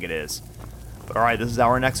chest, but I don't think it is. But alright, this is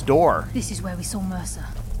our next door. This is where we saw Mercer.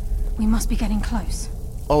 We must be getting close.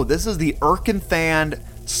 Oh, this is the Erkenthand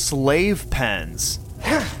slave pens.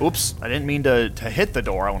 Oops, I didn't mean to hit the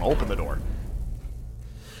door. I want to open the door.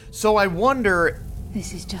 So I wonder...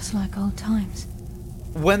 This is just like old times.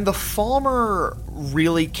 When the Falmer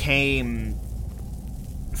really came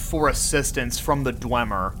for assistance from the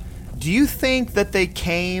Dwemer, do you think that they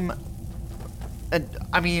came...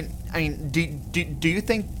 I mean, do you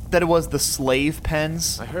think that it was the slave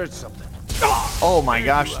pens? I heard something. Oh my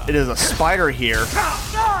gosh, it is a spider here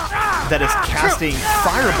that is casting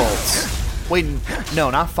firebolts. Wait, no,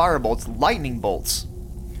 not firebolts, lightning bolts.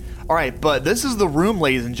 Alright, but this is the room,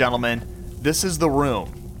 ladies and gentlemen. This is the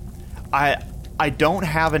room. I don't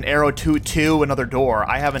have an arrow to another door.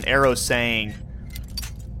 I have an arrow saying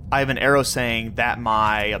that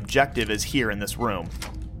my objective is here in this room.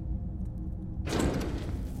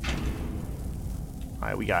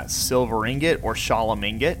 Alright, we got silver ingot or shalom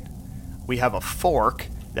ingot. We have a fork.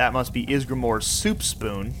 That must be Isgrimor's soup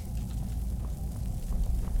spoon.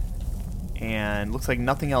 And looks like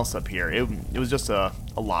nothing else up here. It was just a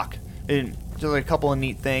lock. Just like a couple of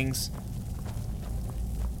neat things.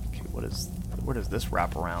 Okay, where does this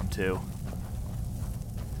wrap around to?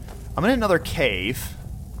 I'm in another cave.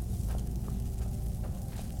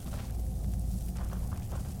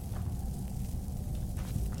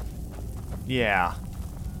 Yeah.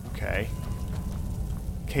 Okay.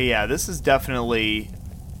 Okay, yeah, this is definitely...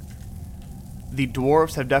 The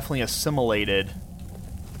dwarves have definitely assimilated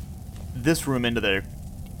this room into the...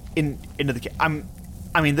 into the...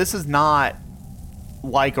 I mean, this is not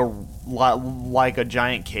like a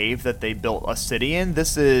giant cave that they built a city in.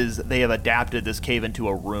 This is... They have adapted this cave into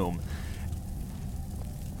a room.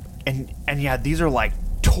 And yeah, these are like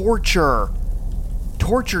torture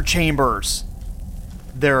chambers.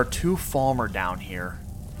 There are 2 Falmer down here.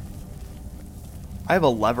 I have a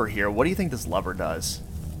lever here. What do you think this lever does?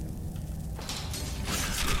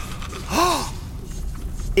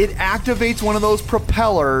 It activates one of those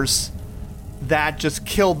propellers that just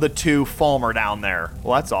killed the 2 Falmer down there.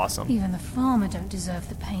 Well, that's awesome. Even the farmer don't deserve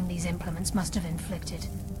the pain these implements must have inflicted.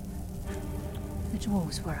 The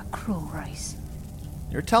dwarves were a cruel race.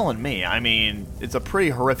 You're telling me. I mean, it's a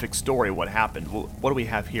pretty horrific story what happened. What do we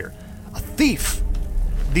have here? A thief!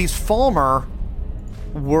 These Falmer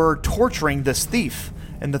were torturing this thief,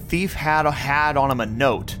 and the thief had on him a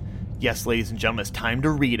note. Yes, ladies and gentlemen, it's time to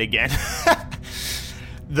read again.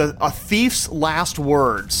 A thief's last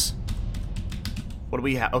words. What do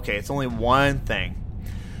we have? Okay, it's only one thing.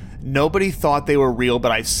 Nobody thought they were real,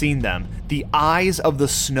 but I've seen them. The eyes of the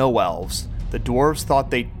snow elves. The dwarves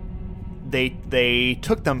thought they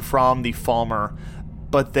took them from the Falmer,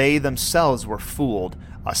 but they themselves were fooled.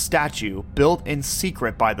 A statue built in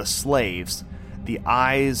secret by the slaves. The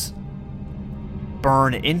eyes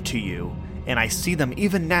burn into you, and I see them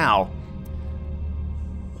even now.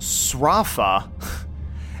 Srafa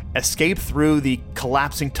escaped through the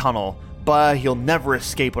collapsing tunnel, but he'll never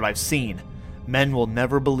escape what I've seen. Men will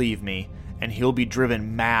never believe me, and he'll be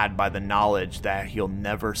driven mad by the knowledge that he'll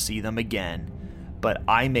never see them again. But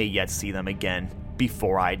I may yet see them again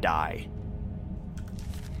before I die.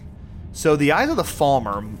 So the eyes of the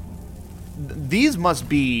Falmer, these must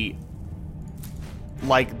be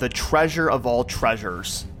like the treasure of all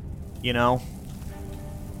treasures, you know?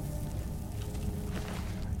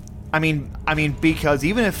 I mean, because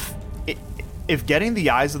even if getting the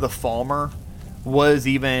eyes of the Falmer was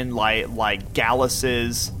even like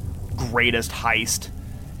Gallus's greatest heist,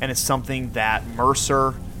 and it's something that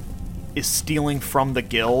Mercer is stealing from the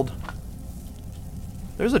guild.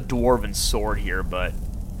 There's a dwarven sword here, but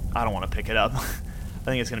I don't want to pick it up. I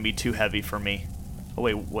think it's going to be too heavy for me. Oh,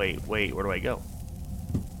 wait, where do I go?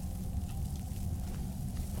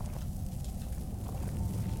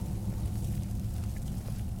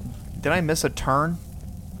 Did I miss a turn?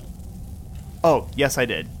 Oh, yes I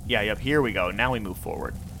did. Yeah, yep, here we go. Now we move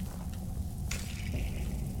forward.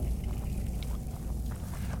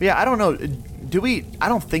 Yeah, I don't know. Do we? I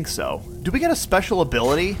don't think so. Do we get a special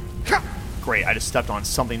ability? Great, I just stepped on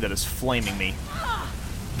something that is flaming me.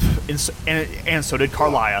 And so did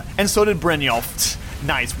Carlia. And so did Brynjolf.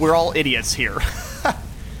 Nice, we're all idiots here.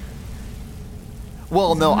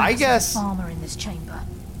 Well, no, I guess... Armor in this chamber.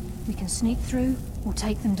 We can sneak through or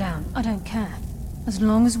take them down. I don't care. As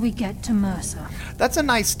long as we get to Mercer. That's a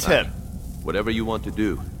nice tip. Whatever you want to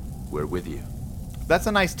do, we're with you. That's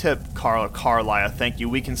a nice tip, Carlia. Thank you.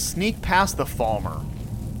 We can sneak past the Falmer,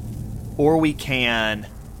 or we can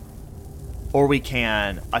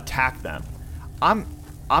attack them. I'm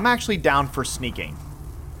actually down for sneaking.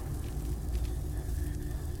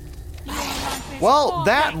 Well,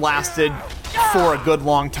 that lasted for a good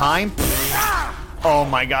long time. Oh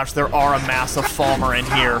my gosh, there are a massive Falmer in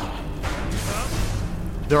here.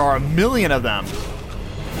 There are 1 million of them,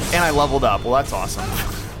 and I leveled up. Well, that's awesome.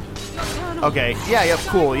 Okay, yeah, yep,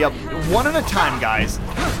 cool, yep. One at a time, guys.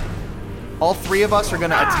 All three of us are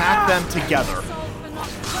gonna attack them together.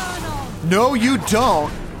 No, you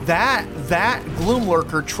don't. That Gloom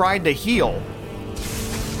Lurker tried to heal.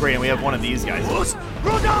 Great, and we have one of these guys.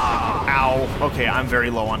 Ow. Okay, I'm very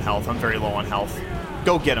low on health.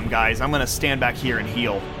 Go get him, guys. I'm gonna stand back here and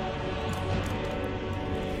heal.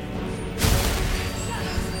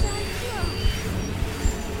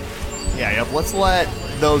 Yeah, yep, let's let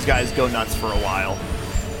those guys go nuts for a while.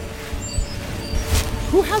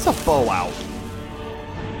 Who has a bow out?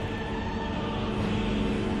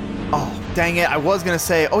 Oh, dang it. I was going to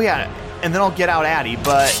say, oh yeah, and then I'll get out Addy,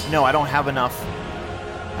 but no, I don't have enough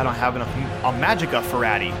magicka for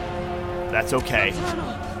Addy. That's okay.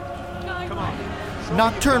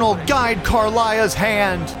 Nocturnal guide Carlia's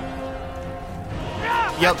hand.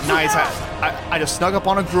 Yep, nice. I just snuck up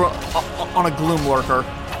on a Gloom Lurker.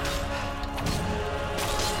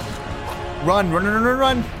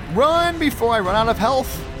 Run before I run out of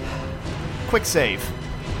health. Quick save.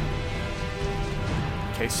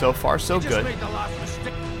 Okay, so far so good.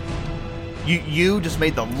 You just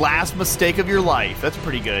made the last mistake of your life. That's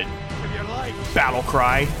pretty good. Battle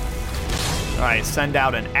cry. All right, send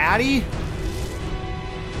out an Addy.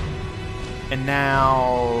 And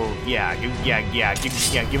now, yeah,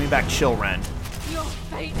 give me back Chillren. Your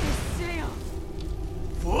fate is sealed.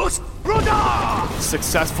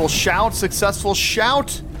 Successful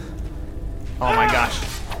shout. Oh my gosh.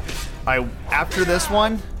 After this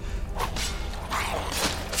one.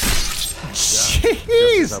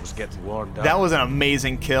 Jeez. I was getting warmed up. That was an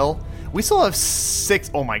amazing kill. We still have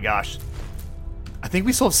 6. Oh my gosh. I think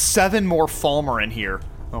we still have 7 more Falmer in here.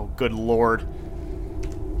 Oh, good lord.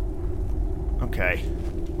 Okay.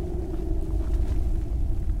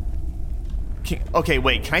 Okay,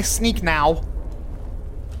 wait. Can I sneak now?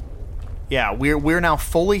 Yeah, we're now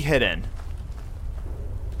fully hidden.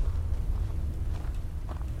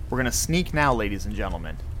 We're gonna sneak now, ladies and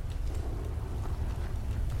gentlemen.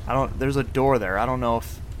 There's a door there. I don't know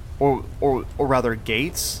if, or rather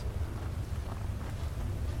gates.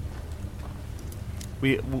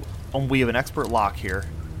 We have an expert lock here.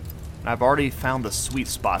 And I've already found the sweet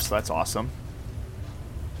spot, so that's awesome.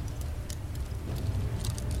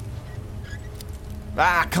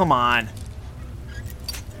 Ah, come on.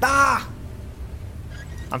 Ah!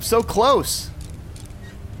 I'm so close.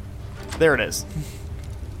 There it is.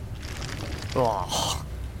 Oh.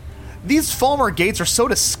 These Falmer gates are so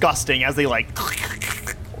disgusting as they like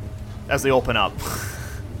as they open up.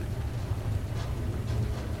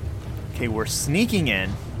 Okay, we're sneaking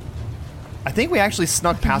in. I think we actually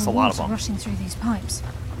snuck past a lot of them. Rushing through these pipes.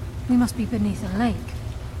 We must be beneath a lake.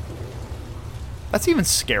 That's even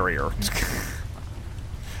scarier.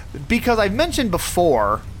 Because I've mentioned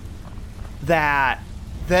before that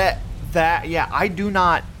yeah, I do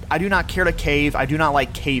not care to cave. I do not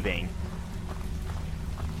like caving.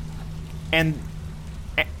 And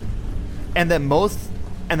that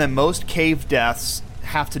most cave deaths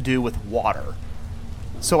have to do with water.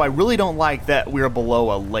 So I really don't like that we're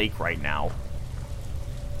below a lake right now.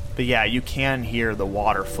 But yeah, you can hear the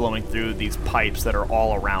water flowing through these pipes that are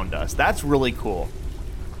all around us. That's really cool.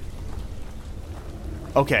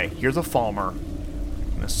 Okay, here's a Falmer.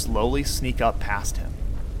 I'm gonna slowly sneak up past him.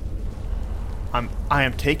 I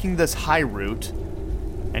am taking this high route,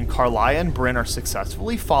 and Carlia and Bryn are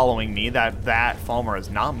successfully following me. That Falmer is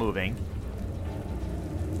not moving.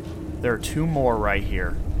 There are two more right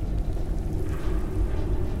here.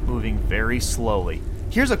 Moving very slowly.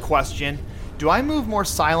 Here's a question. Do I move more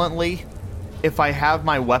silently if I have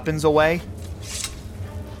my weapons away?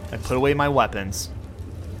 I put away my weapons.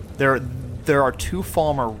 There are two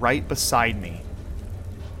Falmer right beside me.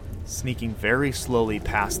 Sneaking very slowly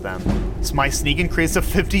past them. So my sneak increased to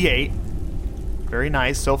 58. Very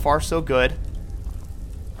nice. So far, so good.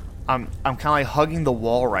 I'm kind of like hugging the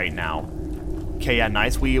wall right now. Okay, yeah,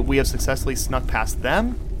 nice. We have successfully snuck past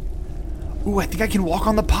them. Ooh, I think I can walk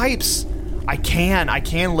on the pipes. I can,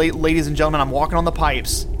 ladies and gentlemen. I'm walking on the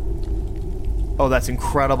pipes. Oh, that's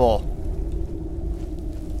incredible.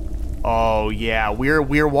 Oh, yeah,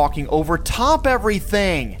 we're walking over top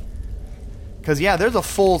everything. Because, yeah, there's a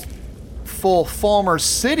full Falmer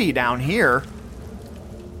city down here.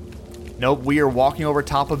 Nope, we are walking over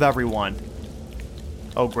top of everyone.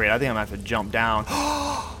 Oh, great, I think I'm going to have to jump down.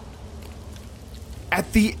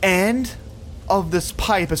 At the end of this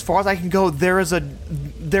pipe, as far as I can go, there is a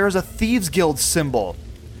Thieves Guild symbol.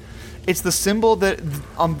 It's the symbol that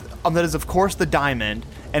is, of course, the diamond.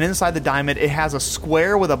 And inside the diamond, it has a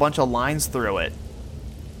square with a bunch of lines through it.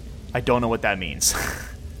 I don't know what that means.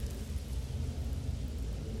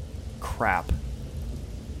 Crap.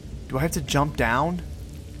 Do I have to jump down?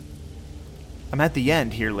 I'm at the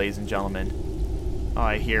end here, ladies and gentlemen. Oh,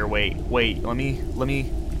 I hear. Wait. Let me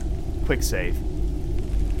quick save.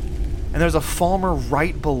 And there's a Falmer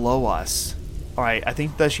right below us. All right, I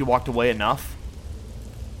think that she walked away enough.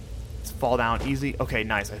 Let's fall down easy. Okay,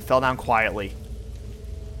 nice. I fell down quietly.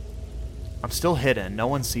 I'm still hidden. No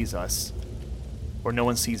one sees us. Or no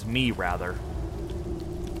one sees me, rather.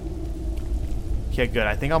 Okay, good.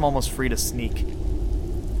 I think I'm almost free to sneak.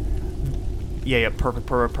 Yeah, perfect.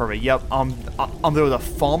 Yep, there was a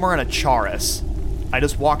Falmer and a Charis. I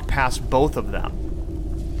just walked past both of them.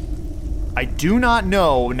 I do not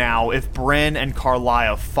know now if Bryn and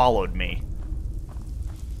Carlia followed me.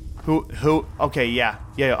 Who? Okay, yeah.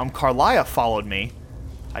 Carlia followed me.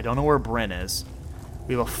 I don't know where Bryn is.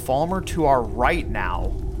 We have a Falmer to our right now.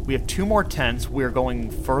 We have two more tents. We're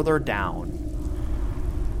going further down.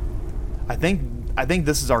 I think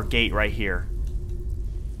this is our gate right here.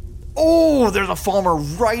 Oh, there's a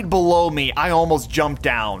Falmer right below me. I almost jumped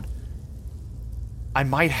down. I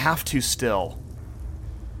might have to still.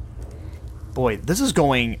 Boy, this is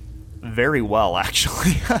going very well,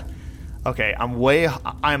 actually. Okay,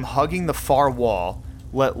 I'm hugging the far wall.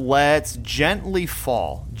 Let's gently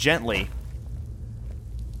fall. Gently.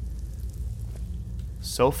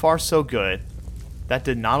 So far, so good. That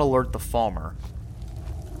did not alert the Falmer.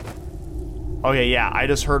 Okay, yeah, I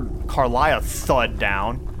just heard Carlia thud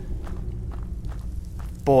down.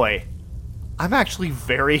 Boy, I'm actually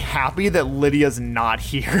very happy that Lydia's not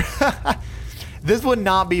here. This would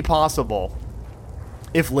not be possible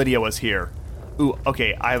if Lydia was here. Ooh,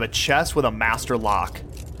 okay, I have a chest with a master lock.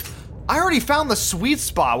 I already found the sweet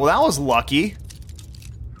spot. Well, that was lucky.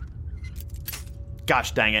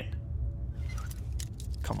 Gosh dang it.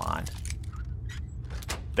 Come on.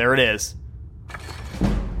 There it is.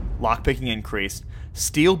 Lockpicking increased.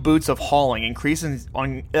 Steel boots of hauling increases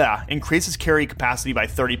carry capacity by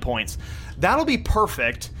 30 points. That'll be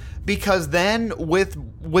perfect because then with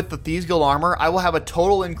the Thieves Guild armor, I will have a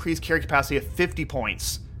total increased carry capacity of 50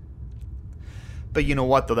 points. But you know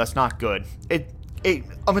what though? That's not good.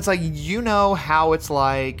 It's like, you know how it's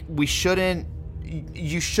like you shouldn't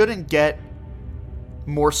get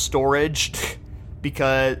more storage.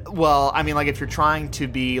 Because, well, I mean, like, if you're trying to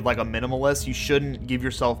be, like, a minimalist, you shouldn't give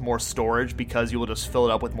yourself more storage because you will just fill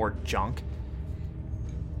it up with more junk.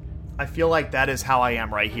 I feel like that is how I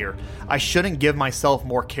am right here. I shouldn't give myself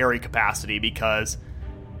more carry capacity because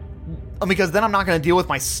Because then I'm not going to deal with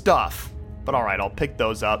my stuff. But alright, I'll pick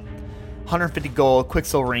those up. 150 gold,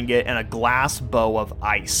 quicksilver ingot, and a glass bow of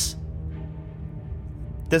ice.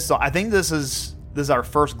 I think this is our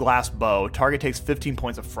first glass bow. Target takes 15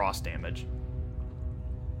 points of frost damage.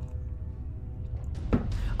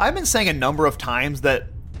 I've been saying a number of times that...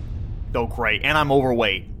 Oh, great. And I'm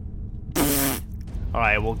overweight.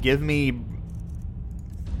 Alright, well, give me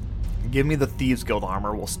the Thieves Guild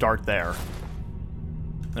armor. We'll start there.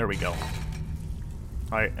 There we go.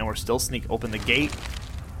 Alright, and we're still open the gate.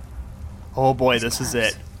 Oh boy, this is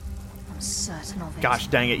it. I'm certain of it. Gosh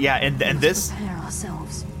dang it. Yeah, and this... Prepare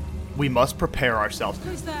ourselves. We must prepare ourselves.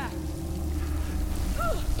 Who's there?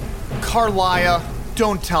 Carlia,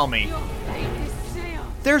 don't tell me. Your fate is sealed.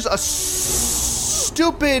 There's a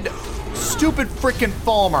stupid frickin'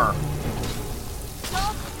 Falmer.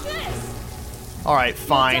 Stop this! Alright,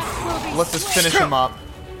 fine. Let's just finish him up.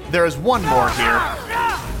 There is one more here.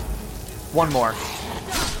 One more.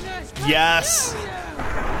 Yes!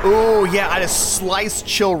 Ooh, yeah, I just sliced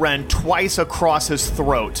Chillren twice across his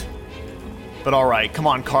throat. But alright, come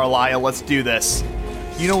on, Carlia, let's do this.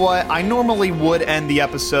 You know what? I normally would end the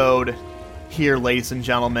episode here, ladies and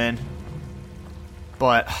gentlemen.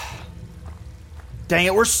 But... Dang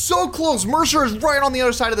it, we're so close! Mercer is right on the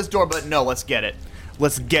other side of this door, but no, let's get it.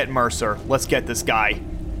 Let's get Mercer. Let's get this guy.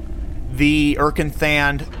 The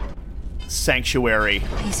Urkenthand Sanctuary.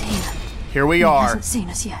 He's here. Here we He are. hasn't seen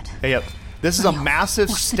us yet. Yep. This is a massive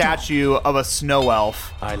Watch the door. statue of a snow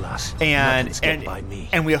elf. Eyelash. And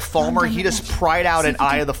we have Falmer. He just pried out an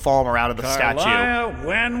eye of the Falmer out of the statue. Carlisle,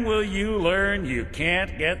 when will you learn you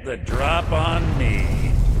can't get the drop on me?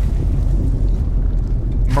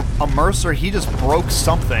 A Mercer, he just broke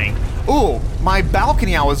something. Ooh, my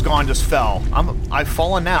balcony I was gone just fell. I've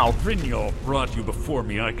fallen now. Brynjolf brought you before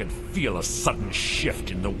me. I could feel a sudden shift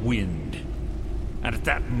in the wind. And at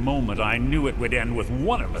that moment, I knew it would end with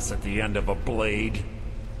one of us at the end of a blade.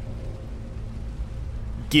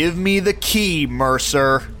 Give me the key,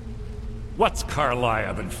 Mercer. What's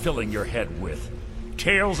Carlisle been filling your head with?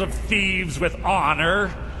 Tales of thieves with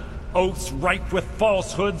honor? Oaths ripe with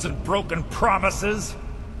falsehoods and broken promises?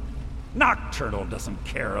 Nocturnal doesn't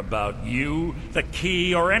care about you, the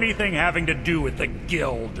key, or anything having to do with the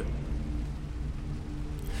guild.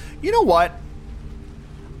 You know what?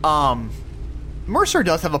 Mercer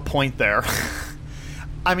does have a point there.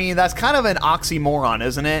 I mean, that's kind of an oxymoron,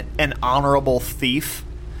 isn't it? An honorable thief.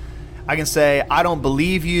 I can say, I don't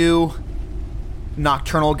believe you.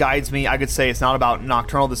 Nocturnal guides me. I could say it's not about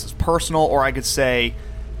Nocturnal, this is personal. Or I could say,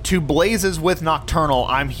 to blazes with Nocturnal,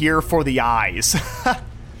 I'm here for the eyes.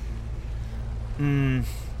 You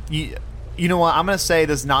know what? I'm going to say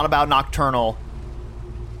this is not about Nocturnal.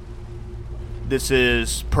 This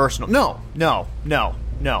is personal. No.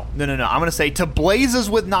 I'm going to say, to blazes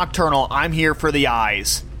with Nocturnal, I'm here for the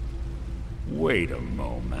eyes. Wait a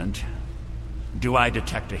moment. Do I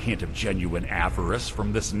detect a hint of genuine avarice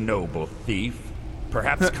from this noble thief?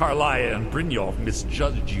 Perhaps Carlisle and Brynjolf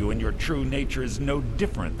misjudged you and your true nature is no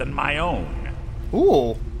different than my own.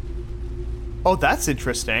 Ooh. Oh, that's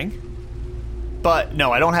interesting. But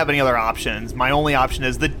no, I don't have any other options. My only option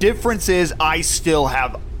is, the difference is I still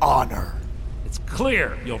have honor. It's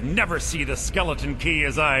clear you'll never see the skeleton key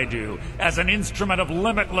as I do, as an instrument of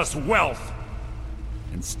limitless wealth.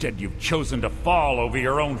 Instead, you've chosen to fall over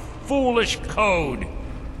your own foolish code.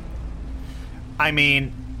 I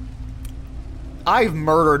mean, I've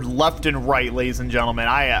murdered left and right, ladies and gentlemen.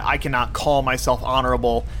 I cannot call myself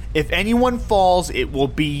honorable. If anyone falls, it will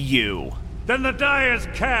be you. Then the die is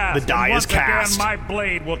cast. The die and is cast. Once again, my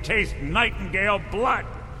blade will taste nightingale blood.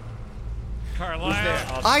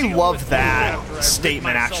 Carlisle, I love that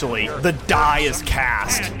statement, actually. The die is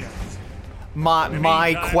cast.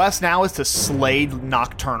 My quest now is to slay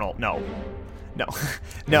Nocturnal.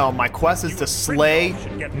 No, my quest is to slay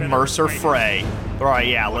Mercer Frey. Alright,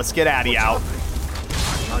 yeah, let's get Addy out.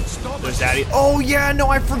 There's Addy. Oh, yeah, no,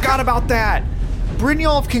 I forgot about that.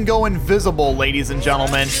 Brynjolf can go invisible, ladies and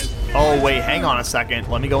gentlemen. Oh, wait, hang on a second.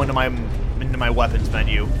 Let me go into my weapons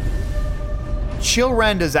menu.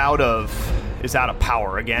 Chillrend is out of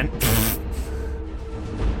power again.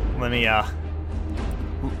 Let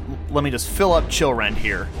me just fill up Chillrend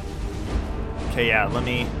here. Okay, yeah, let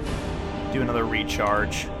me do another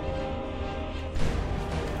recharge.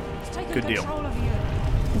 Good deal.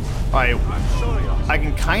 Alright, I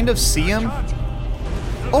can kind of see him.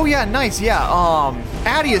 Oh yeah, nice, yeah.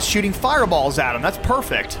 Addy is shooting fireballs at him. That's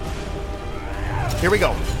perfect. Here we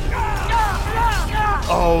go.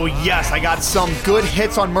 Oh yes, I got some good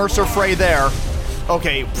hits on Mercer Frey there.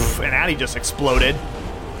 Okay, and Addy just exploded.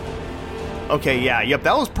 Okay, yeah, yep,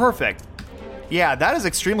 that was perfect. Yeah, that is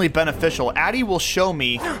extremely beneficial. Addy will show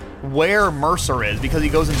me where Mercer is because he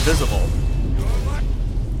goes invisible.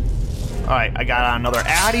 Alright, I got another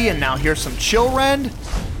Addy, and now here's some Chillrend.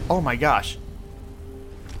 Oh my gosh.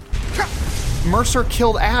 Mercer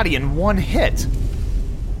killed Addy in one hit.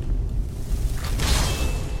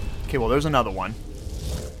 Okay, well, there's another one.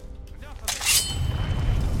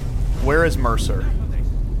 Where is Mercer?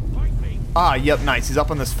 Ah, yep, nice. He's up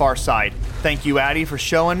on this far side. Thank you, Addy, for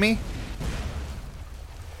showing me.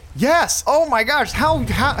 Yes! Oh my gosh,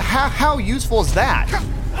 how useful is that?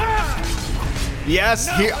 Yes,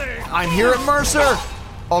 here, I'm here at Mercer.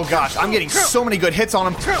 Oh gosh, I'm getting so many good hits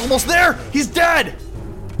on him. Almost there! He's dead!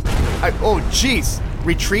 Oh jeez.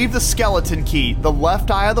 Retrieve the skeleton key. The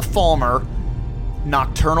left eye of the Falmer.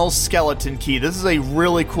 Nocturnal skeleton key. This is a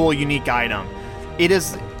really cool, unique item. It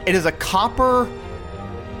is a copper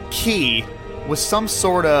key with some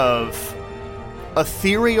sort of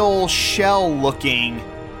ethereal shell-looking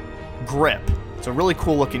grip. It's a really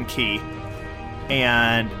cool-looking key.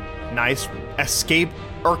 And nice. Escape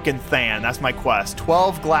Urkenthan. That's my quest.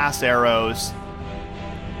 12 glass arrows.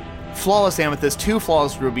 Flawless amethyst. 2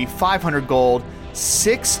 flawless ruby. 500 gold.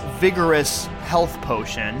 6 vigorous health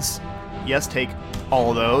potions. Yes, take all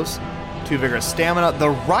of those. 2 vigorous stamina. The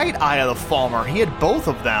right eye of the Falmer. He had both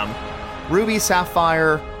of them. Ruby,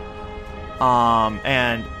 sapphire,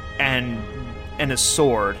 and a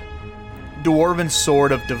sword. Dwarven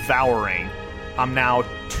sword of devouring. I'm now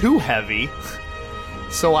too heavy,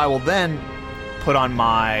 so I will then put on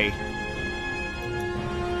my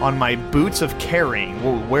boots of carrying.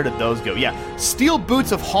 Whoa, where did those go? Yeah, steel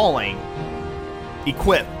boots of hauling.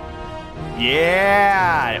 Equip.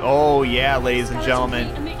 Yeah. Oh yeah, ladies and gentlemen.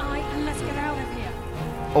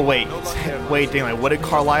 Oh wait, damn it. What did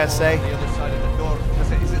Carlia say? The other side of the door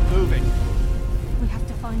because it isn't moving. We have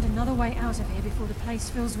to find another way out of here before the place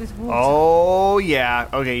fills with water. Oh yeah.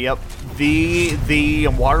 Okay. Yep. The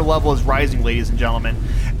water level is rising, ladies and gentlemen.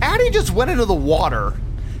 Addy just went into the water.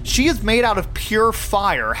 She is made out of pure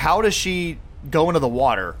fire. How does she go into the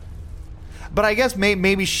water? But I guess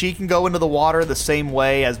maybe she can go into the water the same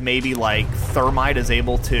way as maybe like Thermite is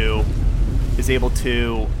able to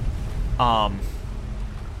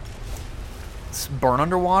burn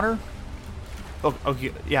underwater. Oh,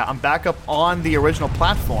 okay, yeah, I'm back up on the original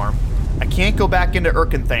platform. I can't go back into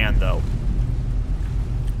Urkenthan though.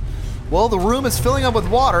 Well, the room is filling up with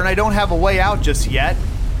water and I don't have a way out just yet.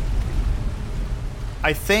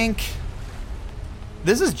 I think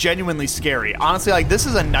this is genuinely scary. Honestly, like, this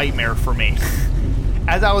is a nightmare for me.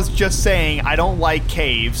 As I was just saying, I don't like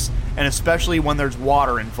caves, and especially when there's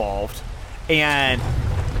water involved. And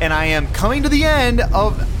I am coming to the end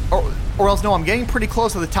of, or else no, I'm getting pretty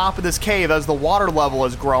close to the top of this cave as the water level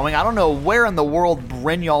is growing. I don't know where in the world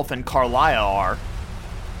Brynjolf and Carlia are.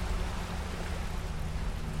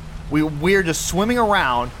 We're just swimming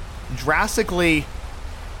around, drastically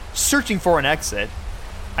searching for an exit.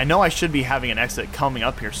 I know I should be having an exit coming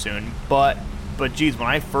up here soon, but geez, when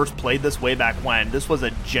I first played this way back when, this was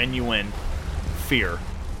a genuine fear.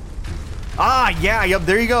 Ah, yeah, yep,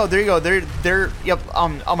 there you go. Yep,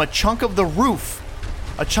 a chunk of the roof.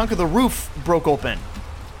 A chunk of the roof broke open.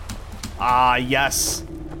 Ah, yes.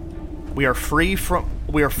 We are free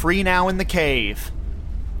now in the cave.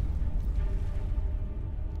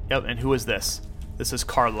 Yep, and who is this? This is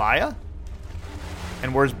Carlia?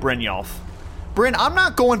 And where's Brynjolf? Bryn, I'm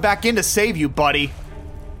not going back in to save you, buddy.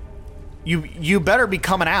 You better be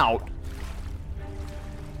coming out.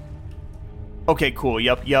 Okay, cool.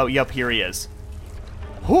 Yep, here he is.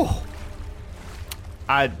 Whew.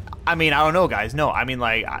 I mean, I don't know, guys. No, I mean,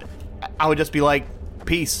 like, I would just be like,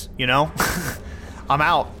 peace, you know? I'm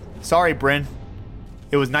out. Sorry, Bryn.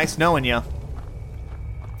 It was nice knowing you.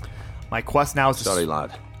 My quest now is to... Sorry,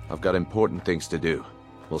 lad. I've got important things to do.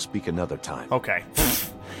 We'll speak another time. Okay.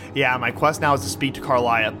 Yeah, my quest now is to speak to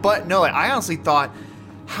Carlia. But no, I honestly thought,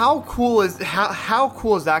 how cool is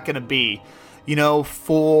that going to be? You know,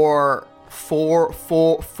 for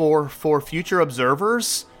future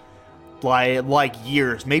observers, like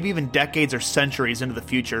years, maybe even decades or centuries into the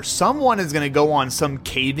future, someone is going to go on some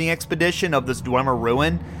caving expedition of this Dwemer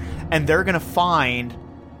ruin, and they're going to find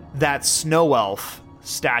that snow elf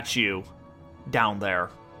statue down there.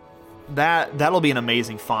 That'll be an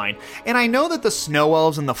amazing find. And I know that the snow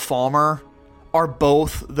elves and the Falmer are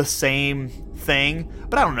both the same thing,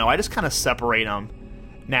 but I don't know. I just kind of separate them.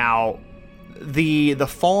 Now, the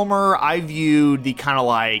Falmer, I viewed the kind of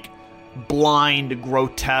like blind,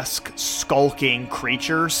 grotesque, skulking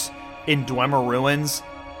creatures in Dwemer ruins,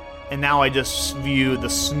 and now I just view the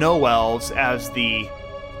snow elves as the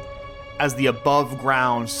above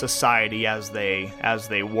ground society as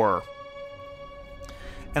they were.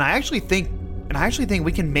 And I actually think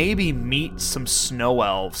we can maybe meet some snow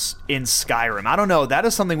elves in Skyrim. I don't know. That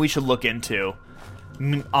is something we should look into.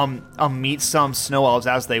 Meet some snow elves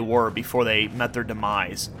as they were before they met their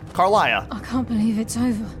demise. Carlia. I can't believe it's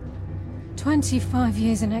over. 25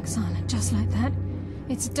 years in exile, and just like that,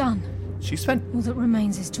 it's done. All that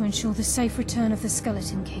remains is to ensure the safe return of the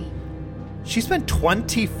skeleton key. She spent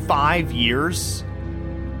 25 years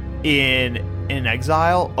in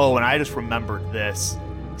exile. Oh, and I just remembered this.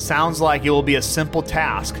 Sounds like it will be a simple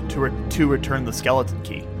task to return the skeleton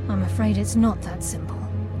key. I'm afraid it's not that simple.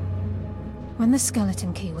 When the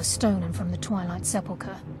skeleton key was stolen from the Twilight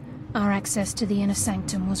Sepulchre, our access to the inner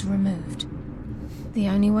sanctum was removed. The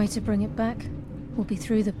only way to bring it back will be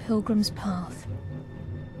through the Pilgrim's Path.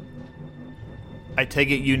 I take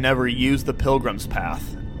it you never used the Pilgrim's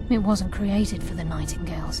Path. It wasn't created for the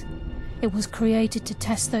Nightingales. It was created to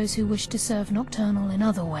test those who wish to serve Nocturnal in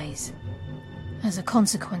other ways. As a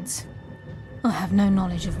consequence, I have no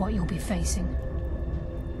knowledge of what you'll be facing.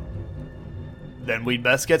 Then we'd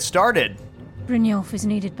best get started. Brynjolf is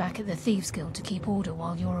needed back at the Thieves Guild to keep order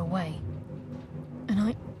while you're away.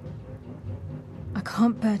 And I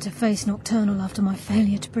can't bear to face Nocturnal after my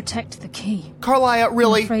failure to protect the key. Carlia,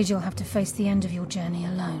 really? I'm afraid you'll have to face the end of your journey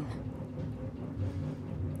alone.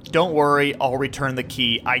 Don't worry, I'll return the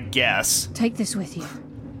key, I guess. Take this with you.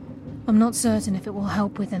 I'm not certain if it will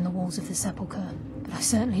help within the walls of the Sepulchre, but I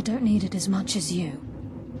certainly don't need it as much as you.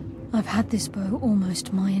 I've had this bow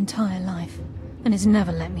almost my entire life, and it's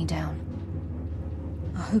never let me down.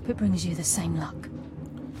 I hope it brings you the same luck.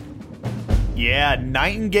 Yeah,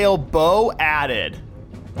 Nightingale bow added.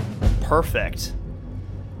 Perfect.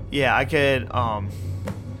 Yeah, I could,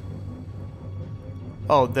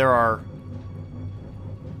 Oh, there are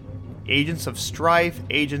agents of strife,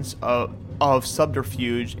 agents of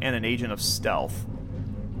subterfuge, and an agent of stealth.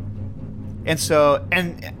 And so,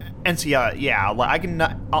 yeah, like I can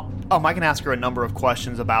ask her a number of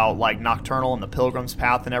questions about like Nocturnal and the Pilgrim's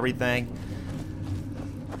Path and everything.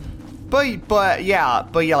 But yeah,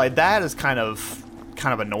 like that is kind of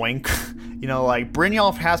annoying. You know, like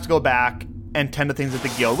Brynjolf has to go back and tend to things at the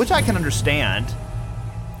guild, which I can understand.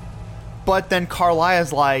 But then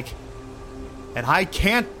Carlia's like, and I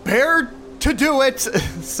can't bear to do it,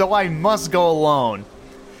 so I must go alone.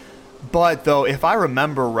 But though, if I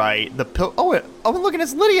remember right, oh, look,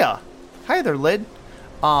 it's Lydia. Hi there, Lyd.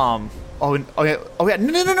 No.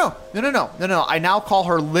 I now call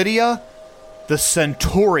her Lydia the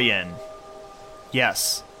Centurion.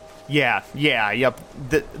 Yes. Yeah. Yep.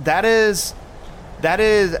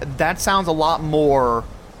 That sounds a lot more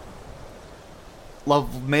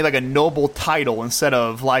maybe like a noble title instead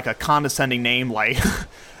of like a condescending name like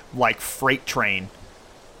like Freight Train.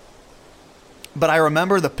 But I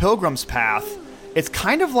remember the Pilgrim's Path. It's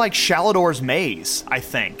kind of like Shalador's Maze, I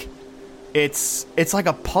think. It's like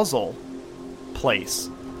a puzzle place.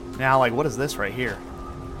 Now, like, what is this right here?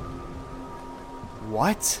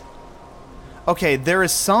 What? Okay, there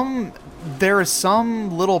is some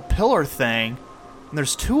little pillar thing, and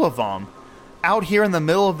there's two of them, out here in the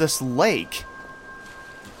middle of this lake.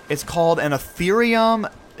 It's called an Ethereum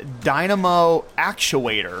Dynamo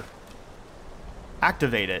Actuator.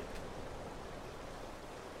 Activate it.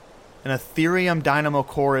 An Ethereum Dynamo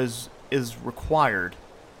Core is required.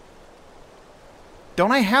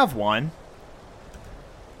 Don't I have one?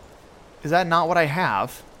 Is that not what I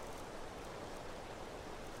have?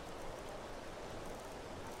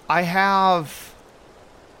 I have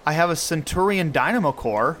a Centurion Dynamo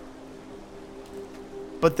Core,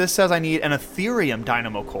 but this says I need an Ethereum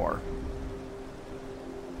Dynamo Core.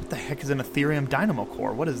 What the heck is an Ethereum Dynamo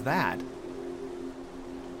Core? What is that?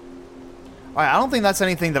 Alright, I don't think that's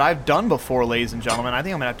anything that I've done before, ladies and gentlemen. I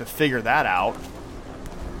think I'm going to have to figure that out.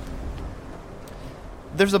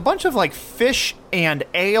 There's a bunch of, like, fish and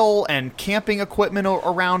ale and camping equipment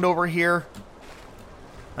around over here.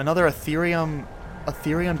 Another Ethereum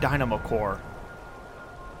Dynamo Core.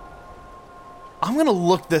 I'm going to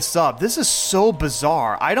look this up. This is so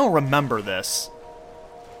bizarre. I don't remember this.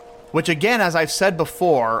 Which, again, as I've said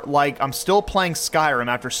before, like, I'm still playing Skyrim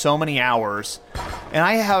after so many hours, and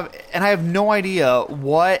I have no idea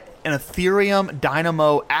what an Ethereum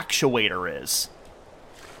Dynamo Actuator is.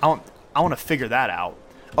 I want to figure that out.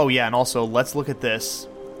 Oh, yeah, and also, let's look at this.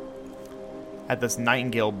 At this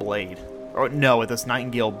Nightingale Blade. Or, no, at this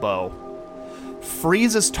Nightingale Bow.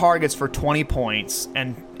 Freezes targets for 20 points,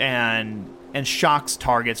 and shocks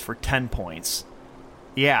targets for 10 points.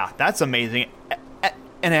 Yeah, that's amazing.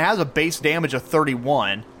 And it has a base damage of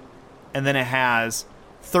 31, and then it has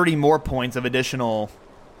 30 more points of additional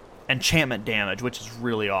enchantment damage, which is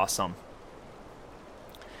really awesome.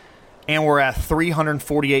 and we're at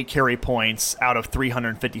 348 carry points out of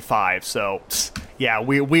 355. So, yeah,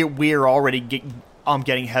 we are already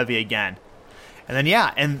getting heavy again. And then,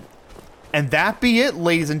 yeah, and that be it,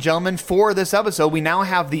 ladies and gentlemen, for this episode. We now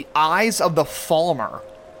have the Eyes of the Falmer.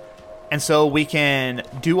 And so we can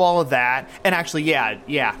do all of that. And actually,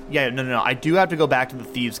 no. I do have to go back to the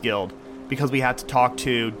Thieves Guild because we have to talk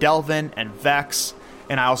to Delvin and Vex.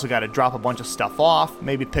 And I also got to drop a bunch of stuff off.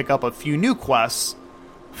 Maybe pick up a few new quests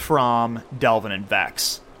from Delvin and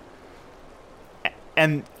Vex.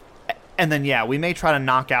 And then, yeah, we may try to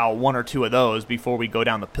knock out one or two of those before we go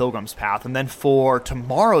down the Pilgrim's Path. And then for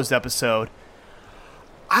tomorrow's episode,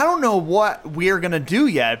 I don't know what we're going to do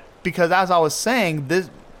yet. Because as I was saying,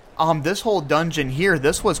 this whole dungeon here,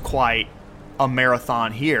 this was quite a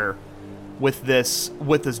marathon here with this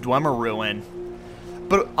Dwemer ruin.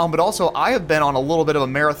 But also, I have been on a little bit of a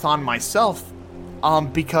marathon myself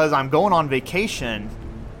because I'm going on vacation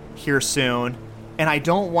here soon. And I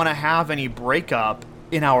don't want to have any breakup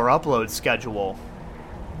in our upload schedule,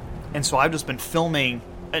 and so I've just been filming,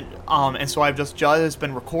 and so I've just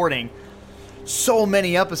been recording so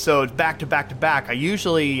many episodes back to back to back. I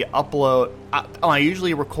usually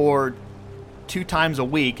record 2 times a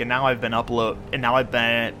week, and now I've been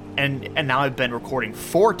recording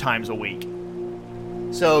 4 times a week.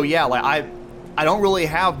 So yeah, like I don't really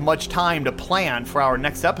have much time to plan for our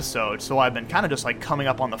next episode, so I've been kind of just like coming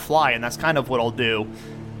up on the fly, and that's kind of what I'll do.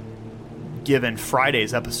 Given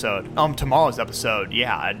Friday's episode, tomorrow's episode,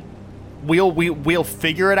 yeah, we'll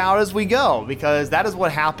figure it out as we go, because that is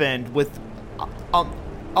what happened with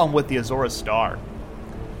the Azora Star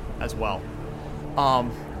as well.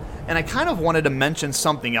 And I kind of wanted to mention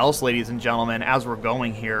something else, ladies and gentlemen, as we're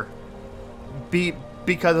going here,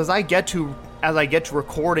 because as I get to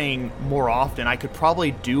recording more often, I could probably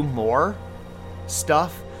do more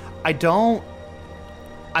stuff.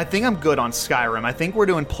 I think I'm good on Skyrim. I think we're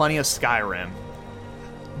doing plenty of Skyrim.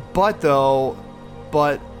 But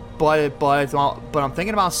I'm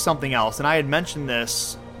thinking about something else, and I had mentioned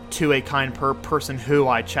this to a kind person who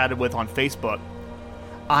I chatted with on Facebook.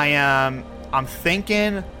 I'm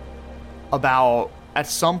thinking about at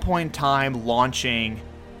some point in time launching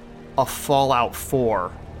a Fallout 4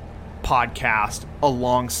 podcast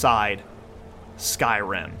alongside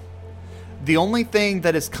Skyrim. The only thing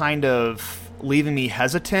that is kind of leaving me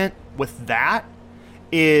hesitant with that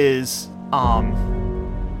is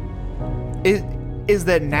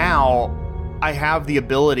that now I have the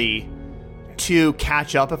ability to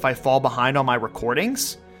catch up if I fall behind on my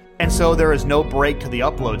recordings, and so there is no break to the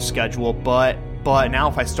upload schedule. But now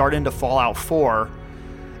if I start into Fallout 4,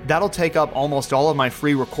 that'll take up almost all of my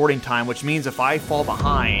free recording time, which means if I fall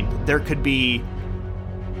behind, there could be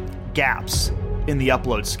gaps in the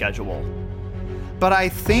upload schedule. But I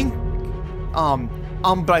think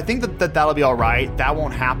that that'll be all right. That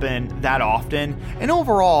won't happen that often. And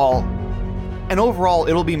overall,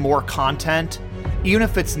 it'll be more content, even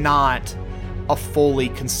if it's not a fully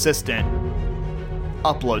consistent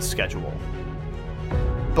upload schedule.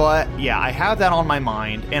 But yeah, I have that on my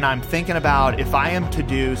mind, and I'm thinking about if I am to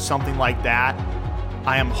do something like that,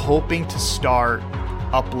 I am hoping to start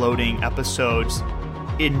uploading episodes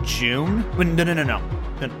in June. No.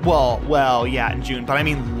 Well, yeah, in June, but I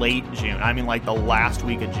mean late June. I mean like the last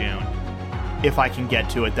week of June, if I can get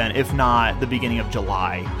to it then. If not, the beginning of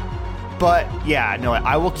July. But yeah, no,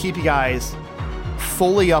 I will keep you guys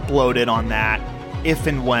fully uploaded on that if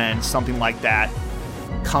and when something like that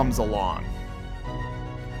comes along.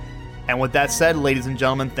 And with that said, ladies and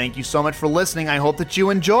gentlemen, thank you so much for listening. I hope that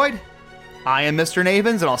you enjoyed. I am Mr.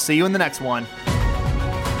 Navens, and I'll see you in the next one.